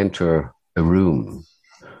might enter a room,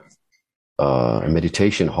 a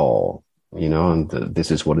meditation hall, and this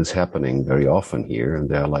is what is happening very often here. And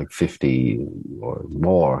there are like 50 or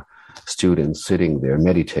more students sitting there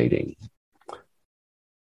meditating.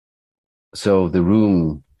 So the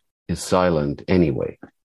room is silent anyway.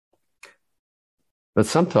 But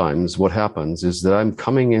sometimes what happens is that I'm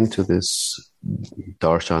coming into this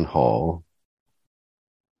darshan hall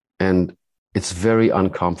and it's very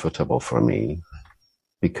uncomfortable for me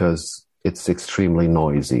because it's extremely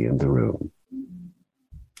noisy in the room.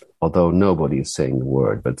 Although nobody is saying a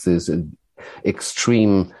word, but there's an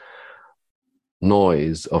extreme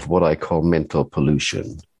noise of what I call mental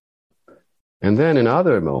pollution. And then in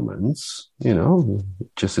other moments,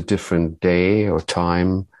 just a different day or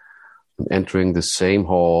time, I'm entering the same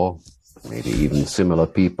hall, maybe even same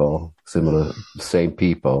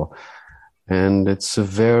people, and it's a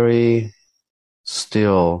very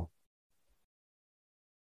still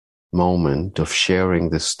moment of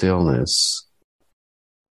sharing the stillness.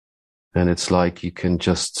 And it's like you can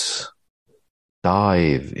just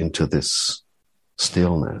dive into this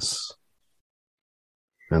stillness.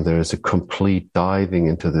 And there is a complete diving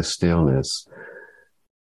into the stillness.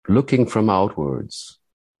 Looking from outwards,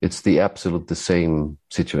 it's the same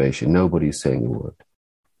situation. Nobody's saying a word.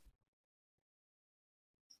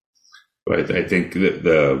 But I think that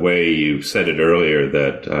the way you said it earlier,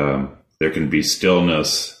 that there can be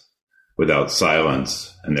stillness without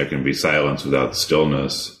silence, and there can be silence without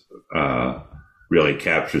stillness, really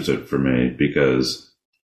captures it for me. Because,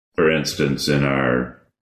 for instance, in our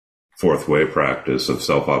fourth way practice of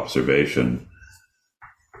self-observation,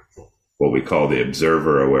 what we call the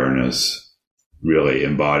observer awareness really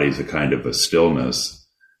embodies a kind of a stillness.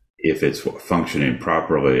 If it's functioning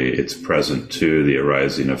properly, it's present to the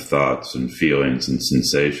arising of thoughts and feelings and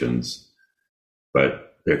sensations.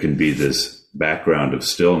 But there can be this background of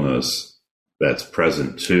stillness that's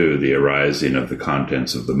present to the arising of the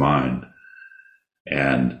contents of the mind.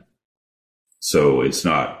 And so it's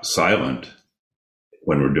not silent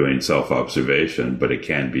when we're doing self-observation, but it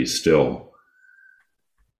can be still.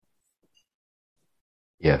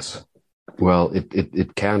 Yes. Well,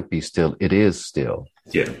 it can't be still. It is still.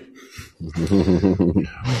 Yeah.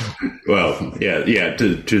 Well, yeah.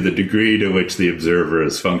 To the degree to which the observer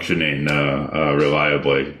is functioning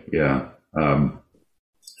reliably, yeah.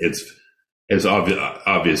 It's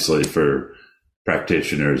obviously for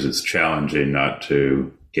practitioners, it's challenging not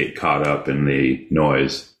to get caught up in the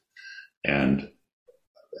noise, and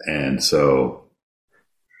so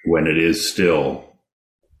when it is still,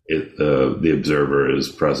 the observer is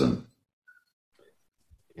present.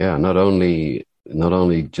 Yeah, not only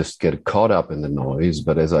just get caught up in the noise,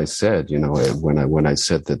 but as I said, when I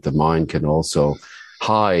said that the mind can also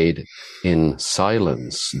hide in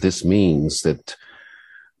silence, this means that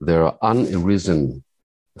there are unarisen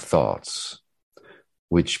thoughts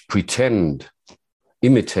which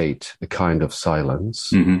imitate a kind of silence,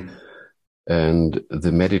 mm-hmm. and the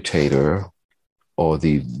meditator or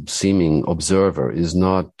the seeming observer is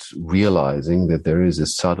not realizing that there is a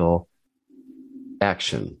subtle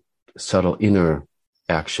inner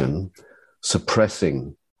action,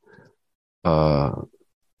 suppressing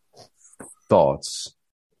thoughts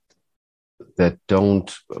that don't.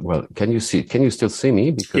 Well, can you still see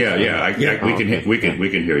me? Because, we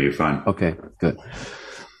can hear you fine. Okay, good.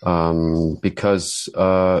 Because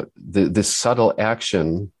the subtle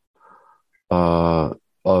action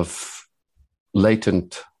of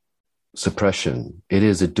latent suppression, it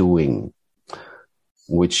is a doing,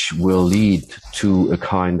 which will lead to a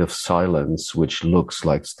kind of silence which looks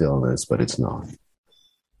like stillness, but it's not.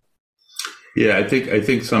 Yeah, I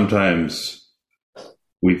think sometimes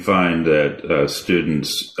we find that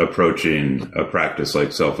students approaching a practice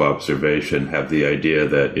like self-observation have the idea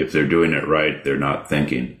that if they're doing it right, they're not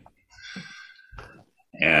thinking.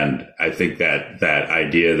 And I think that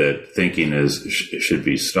idea that thinking should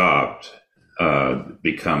be stopped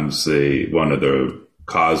becomes one of the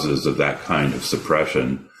causes of that kind of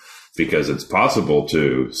suppression, because it's possible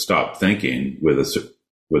to stop thinking with a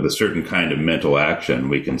certain kind of mental action.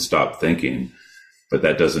 We can stop thinking. But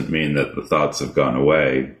that doesn't mean that the thoughts have gone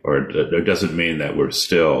away, or it doesn't mean that we're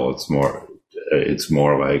still. It's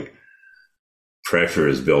more like pressure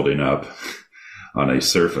is building up on a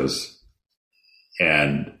surface.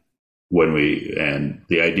 And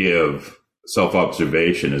the idea of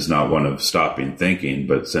self-observation is not one of stopping thinking,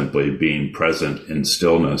 but simply being present in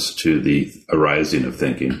stillness to the arising of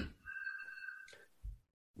thinking.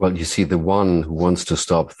 Well, you see, the one who wants to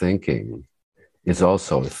stop thinking is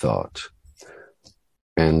also a thought.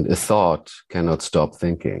 And a thought cannot stop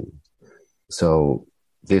thinking. So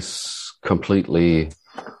this completely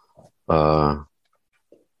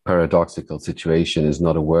paradoxical situation is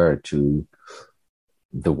not aware to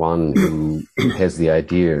the one who has the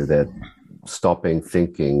idea that stopping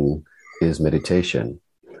thinking is meditation.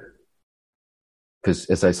 Because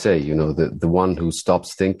as I say, the one who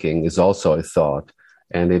stops thinking is also a thought,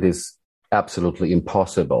 and it is absolutely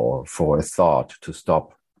impossible for a thought to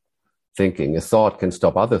stop thinking. A thought can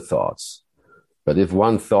stop other thoughts, but if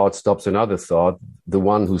one thought stops another thought, the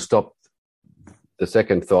one who stopped the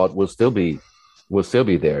second thought will still be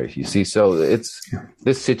there. You see, so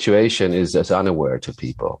this situation is as unaware to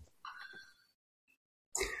people.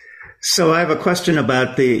 So I have a question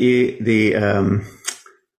about the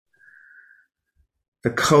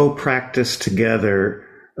co-practice together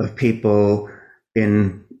of people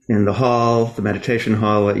in the hall, the meditation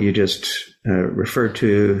hall that you just referred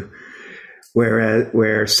to.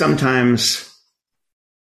 Where sometimes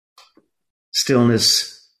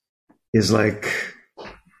stillness is like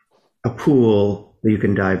a pool that you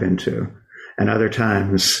can dive into, and other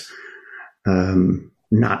times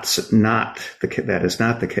that is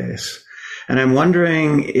not the case. And I'm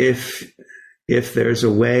wondering if there's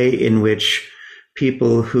a way in which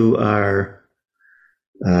people who are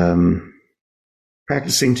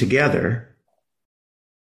practicing together,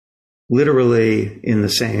 literally in the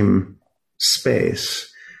same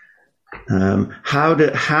space, how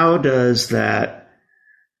does that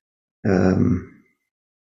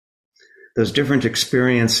those different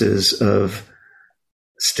experiences of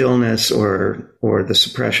stillness or the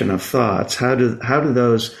suppression of thoughts, how do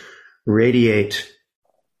those radiate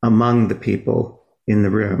among the people in the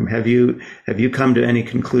room? Have you come to any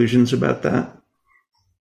conclusions about that?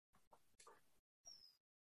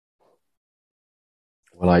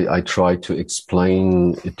 Well, I try to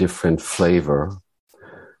explain a different flavor,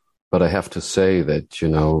 but I have to say that,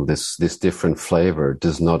 this different flavor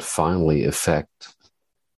does not finally affect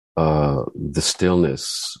the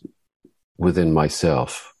stillness within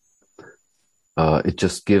myself. It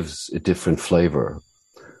just gives a different flavor.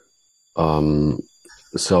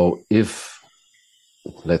 So if,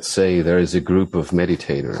 let's say, there is a group of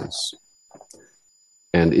meditators,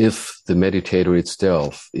 and if the meditator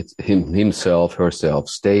itself, himself, herself,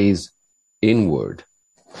 stays inward,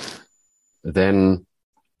 then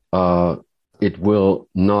it will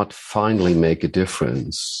not finally make a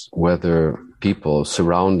difference whether people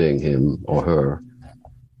surrounding him or her,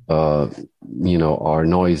 are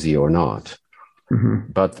noisy or not.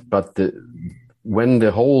 Mm-hmm. But when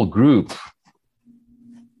the whole group,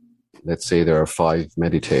 let's say there are 5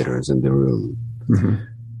 meditators in the room, mm-hmm.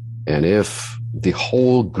 and if the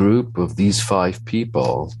whole group of these 5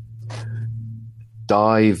 people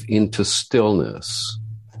dive into stillness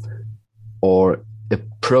or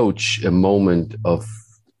approach a moment of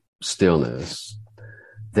stillness,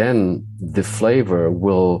 then the flavor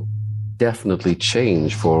will definitely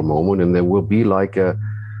change for a moment, and there will be like an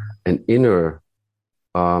inner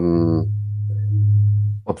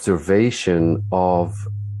observation of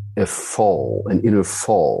an inner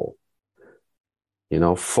fall,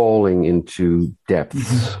 falling into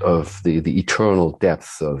depths of the eternal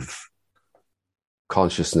depths of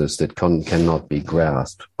consciousness that cannot be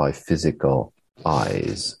grasped by physical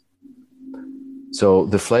eyes. So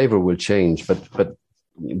the flavor will change, but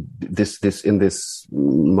this in this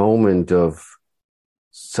moment of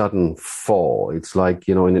sudden fall, it's like,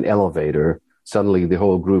 in an elevator, suddenly the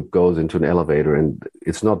whole group goes into an elevator, and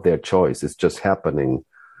it's not their choice. It's just happening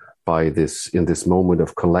in this moment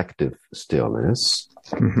of collective stillness.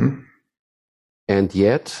 Mm-hmm. And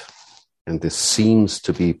yet, and this seems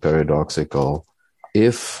to be paradoxical,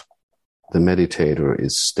 if the meditator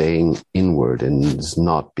is staying inward and is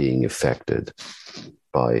not being affected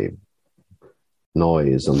by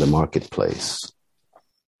noise on the marketplace.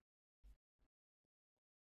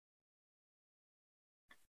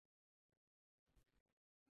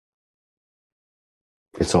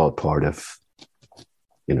 It's all part of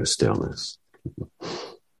inner stillness.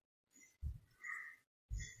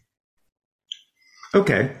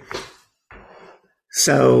 Okay.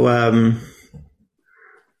 So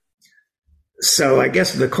I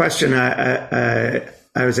guess the question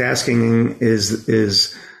I was asking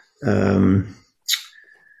is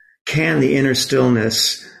can the inner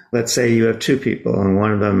stillness, let's say you have two people and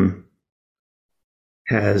one of them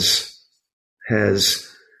has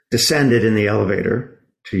descended in the elevator,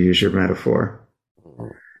 to use your metaphor,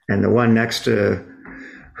 and the one next to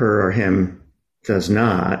her or him has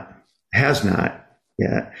not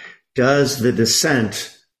yet. Does the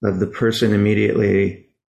descent of the person immediately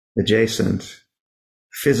adjacent,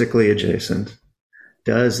 physically adjacent,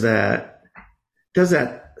 does that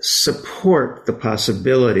support the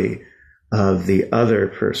possibility of the other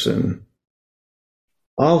person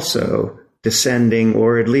also descending,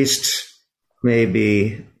 or at least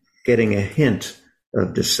maybe getting a hint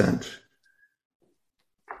of descent?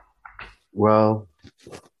 Well,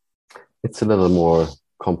 it's a little more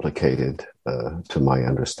complicated to my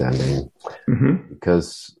understanding,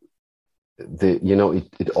 because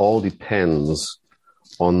it all depends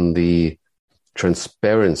on the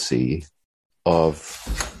transparency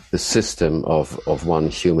of the system of one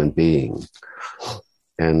human being.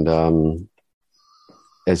 And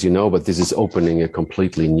as you know, but this is opening a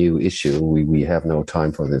completely new issue. We have no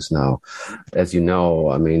time for this now. As you know,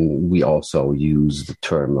 I mean, we also use the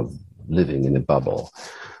term of living in a bubble.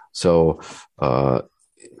 So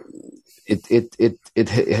it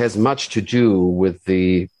has much to do with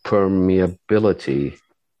the permeability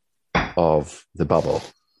of the bubble.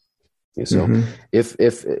 So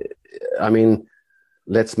if I mean,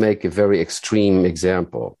 let's make a very extreme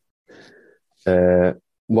example.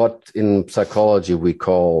 What in psychology we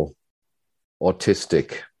call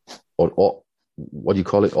autistic, or what do you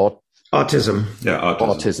call it? Autism. Yeah,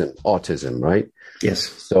 Autism, right? Yes.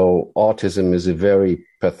 So autism is a very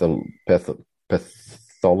pathological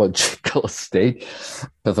state.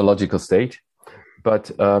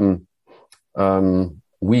 But I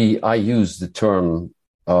use the term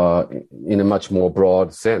in a much more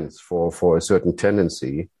broad sense for a certain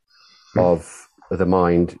tendency of the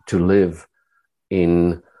mind to live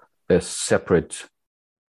in a separate,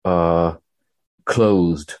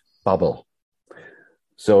 closed bubble.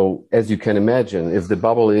 So as you can imagine, if the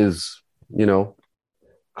bubble is,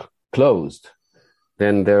 closed,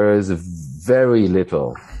 then there is very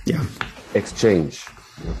little exchange.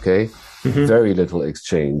 Okay? Very little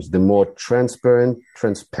exchange. The more transparent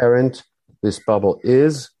this bubble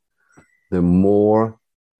is, the more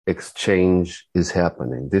exchange is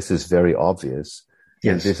happening. This is very obvious.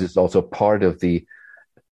 Yes. And this is also part of the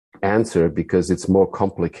answer, because it's more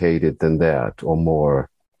complicated than that, or more,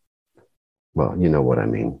 well, you know what I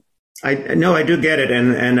mean. I do get it,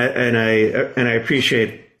 and I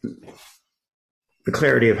appreciate the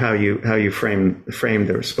clarity of how you frame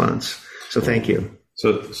the response. So thank you.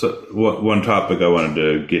 So one topic I wanted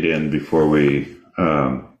to get in before we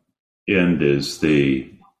end is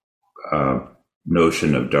the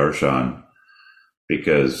notion of darshan,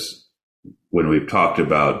 because when we've talked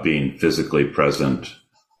about being physically present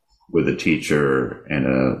with a teacher and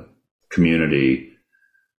a community,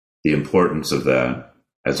 the importance of that,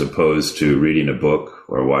 as opposed to reading a book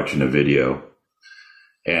or watching a video.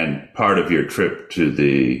 And part of your trip to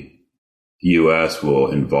the U.S.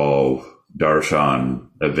 will involve darshan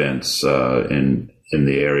events in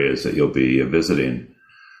the areas that you'll be visiting.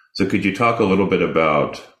 So could you talk a little bit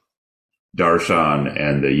about darshan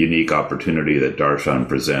and the unique opportunity that darshan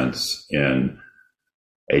presents in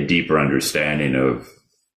a deeper understanding of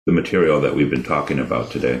the material that we've been talking about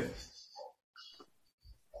today?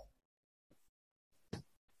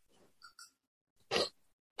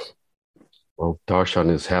 Well, darshan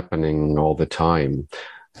is happening all the time.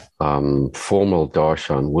 Formal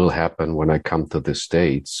darshan will happen when I come to the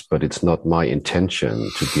States, but it's not my intention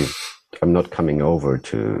to give. I'm not coming over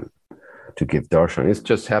to give darshan. It's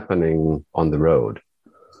just happening on the road.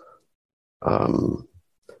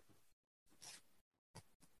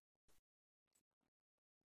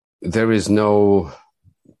 there is no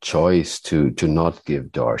choice to not give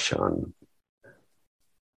darshan.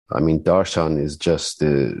 I mean, darshan is just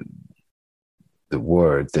the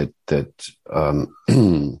word that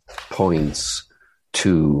points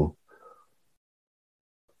to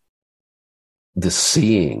the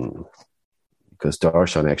seeing, because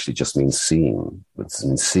darshan actually just means seeing. It's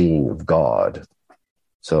in seeing of God.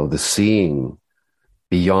 So the seeing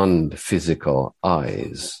beyond physical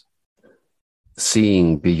eyes,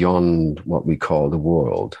 seeing beyond what we call the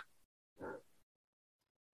world.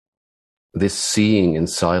 This seeing in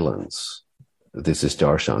silence, this is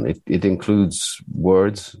darshan. It includes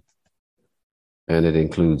words and it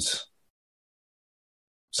includes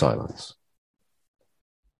silence.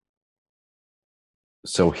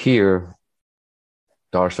 So here,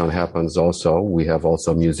 darshan happens also. We have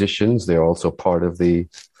also musicians. They're also part of the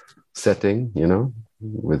setting, you know.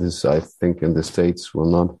 With this, I think in the States will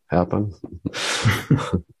not happen.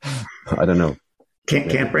 I don't know. You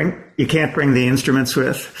can't bring the instruments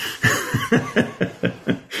with.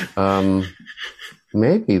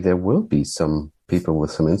 Maybe there will be some people with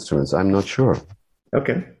some instruments. I'm not sure.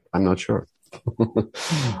 Okay. I'm not sure.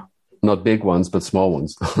 Not big ones, but small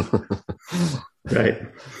ones. Right.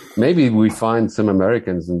 Maybe we find some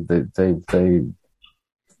Americans and they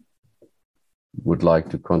would like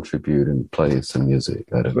to contribute and play some music.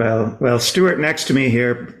 I don't know. Well, Stuart next to me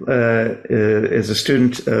here is a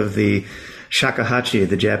student of the shakuhachi,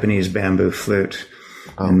 the Japanese bamboo flute,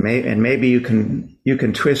 and maybe you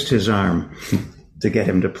can twist his arm to get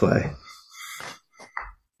him to play.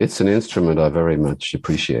 It's an instrument I very much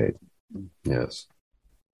appreciate. Yes,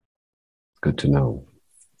 good to know.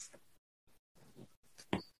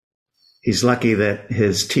 He's lucky that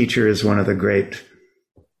his teacher is one of the great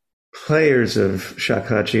players of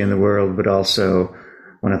shakuhachi in the world, but also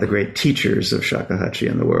one of the great teachers of shakuhachi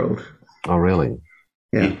in the world. Oh, really?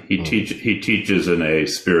 Yeah. He teaches in a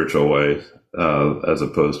spiritual way as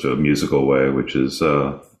opposed to a musical way, which is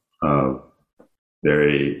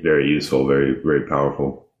very, very useful, very, very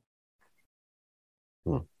powerful.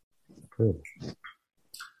 Good.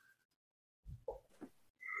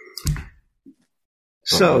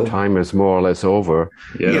 So our time is more or less over.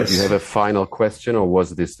 Yes. Do you have a final question, or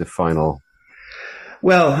was this the final?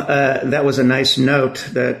 Well, that was a nice note.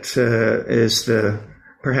 That is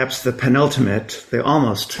perhaps the penultimate, the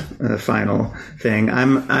almost final thing.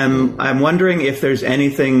 I'm wondering if there's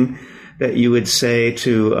anything that you would say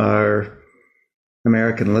to our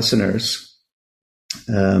American listeners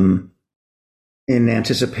in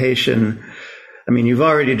anticipation. I mean, you've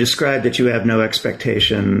already described that you have no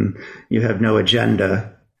expectation, you have no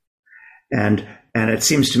agenda, and it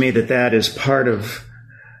seems to me that is part of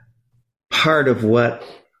what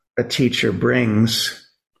a teacher brings,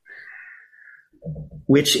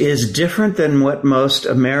 which is different than what most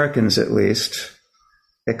Americans, at least,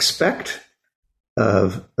 expect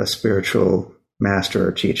of a spiritual master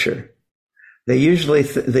or teacher. They usually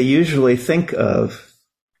think of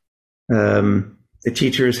the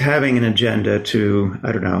teacher is having an agenda to,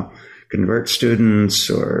 I don't know, convert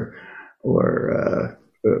students or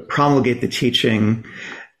promulgate the teaching.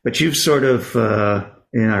 But you've sort of,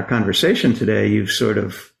 in our conversation today, you've sort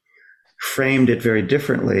of framed it very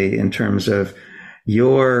differently in terms of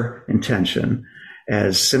your intention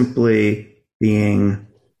as simply being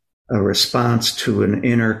a response to an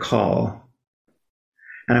inner call.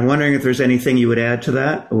 And I'm wondering if there's anything you would add to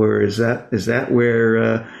that, or is that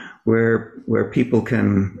where people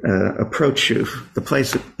can approach you, the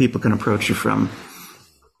place that people can approach you from?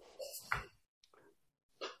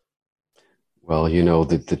 Well, you know,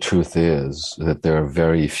 the truth is that there are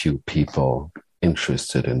very few people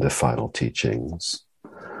interested in the final teachings.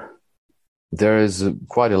 There is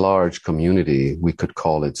quite a large community, we could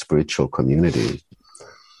call it spiritual community,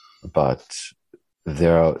 but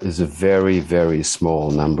there is a very, very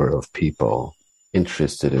small number of people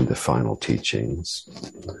interested in the final teachings.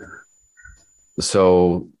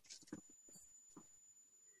 So,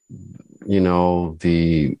 you know,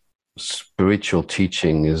 the spiritual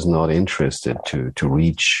teaching is not interested to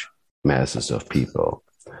reach masses of people.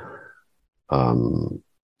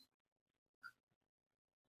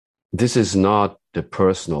 This is not the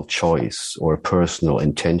personal choice or personal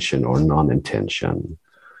intention or non-intention.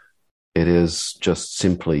 It is just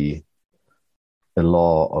simply a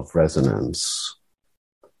law of resonance,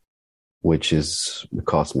 which is the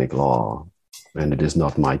cosmic law, and it is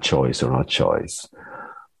not my choice or not choice.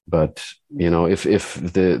 But you know, if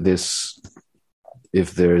there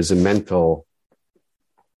is a mental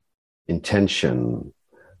intention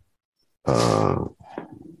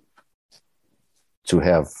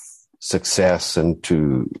have success and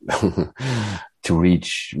to to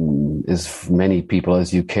reach as many people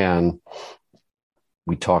as you can.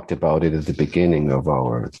 We talked about it at the beginning of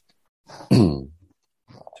our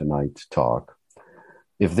tonight's talk.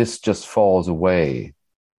 If this just falls away,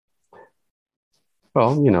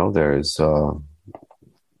 well, there's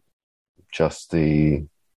just the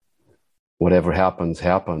whatever happens,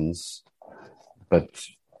 but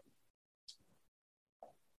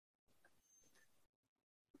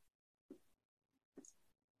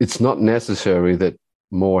it's not necessary that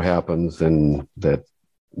more happens than that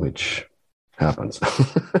which happens.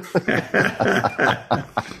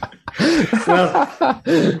 Well,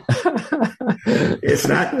 it's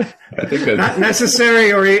not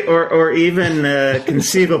necessary or even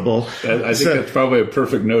conceivable. I think that's probably a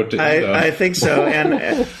perfect note to end on. I think so,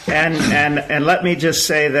 and let me just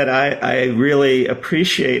say that I really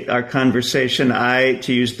appreciate our conversation.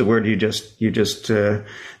 To use the word you just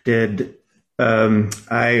did,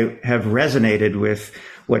 I have resonated with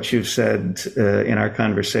what you've said in our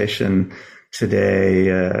conversation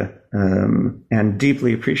today, and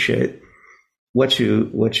deeply appreciate what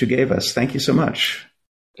you gave us. Thank you so much.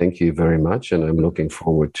 Thank you very much, and I'm looking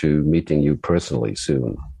forward to meeting you personally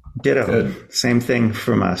soon. Ditto. Good. Same thing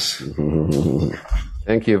from us.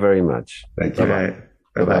 Thank you very much. Thank you.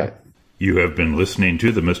 Bye-bye. You have been listening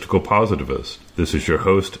to The Mystical Positivist. This is your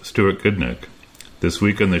host, Stuart Goodnick. This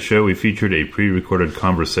week on the show, we featured a pre-recorded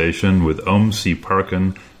conversation with Om C.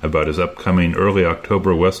 Parkin about his upcoming early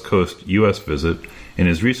October West Coast U.S. visit in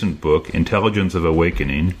his recent book, Intelligence of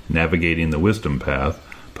Awakening, Navigating the Wisdom Path,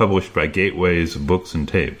 published by Gateways Books and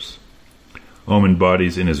Tapes. Om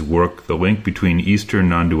embodies in his work the link between Eastern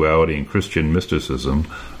non-duality and Christian mysticism,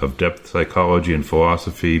 of depth psychology and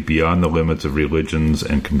philosophy beyond the limits of religions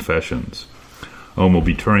and confessions. Om will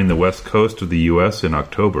be touring the West Coast of the U.S. in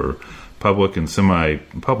October. Public and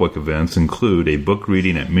semi-public events include a book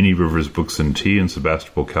reading at Mini Rivers Books and Tea in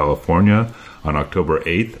Sebastopol, California on October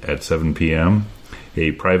 8th at 7 p.m.,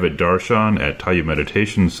 a private darshan at Taya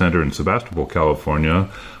Meditation Center in Sebastopol, California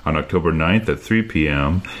on October 9th at 3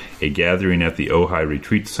 p.m., a gathering at the Ojai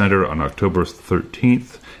Retreat Center on October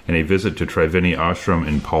 13th, and a visit to Triveni Ashram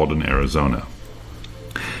in Paulden, Arizona.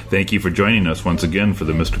 Thank you for joining us once again for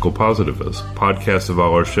The Mystical Positivist. Podcasts of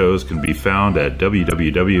all our shows can be found at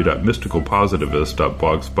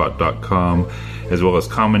www.mysticalpositivist.blogspot.com, as well as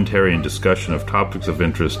commentary and discussion of topics of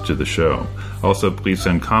interest to the show. Also, please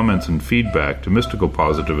send comments and feedback to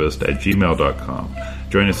mysticalpositivist@gmail.com.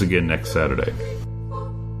 Join us again next Saturday.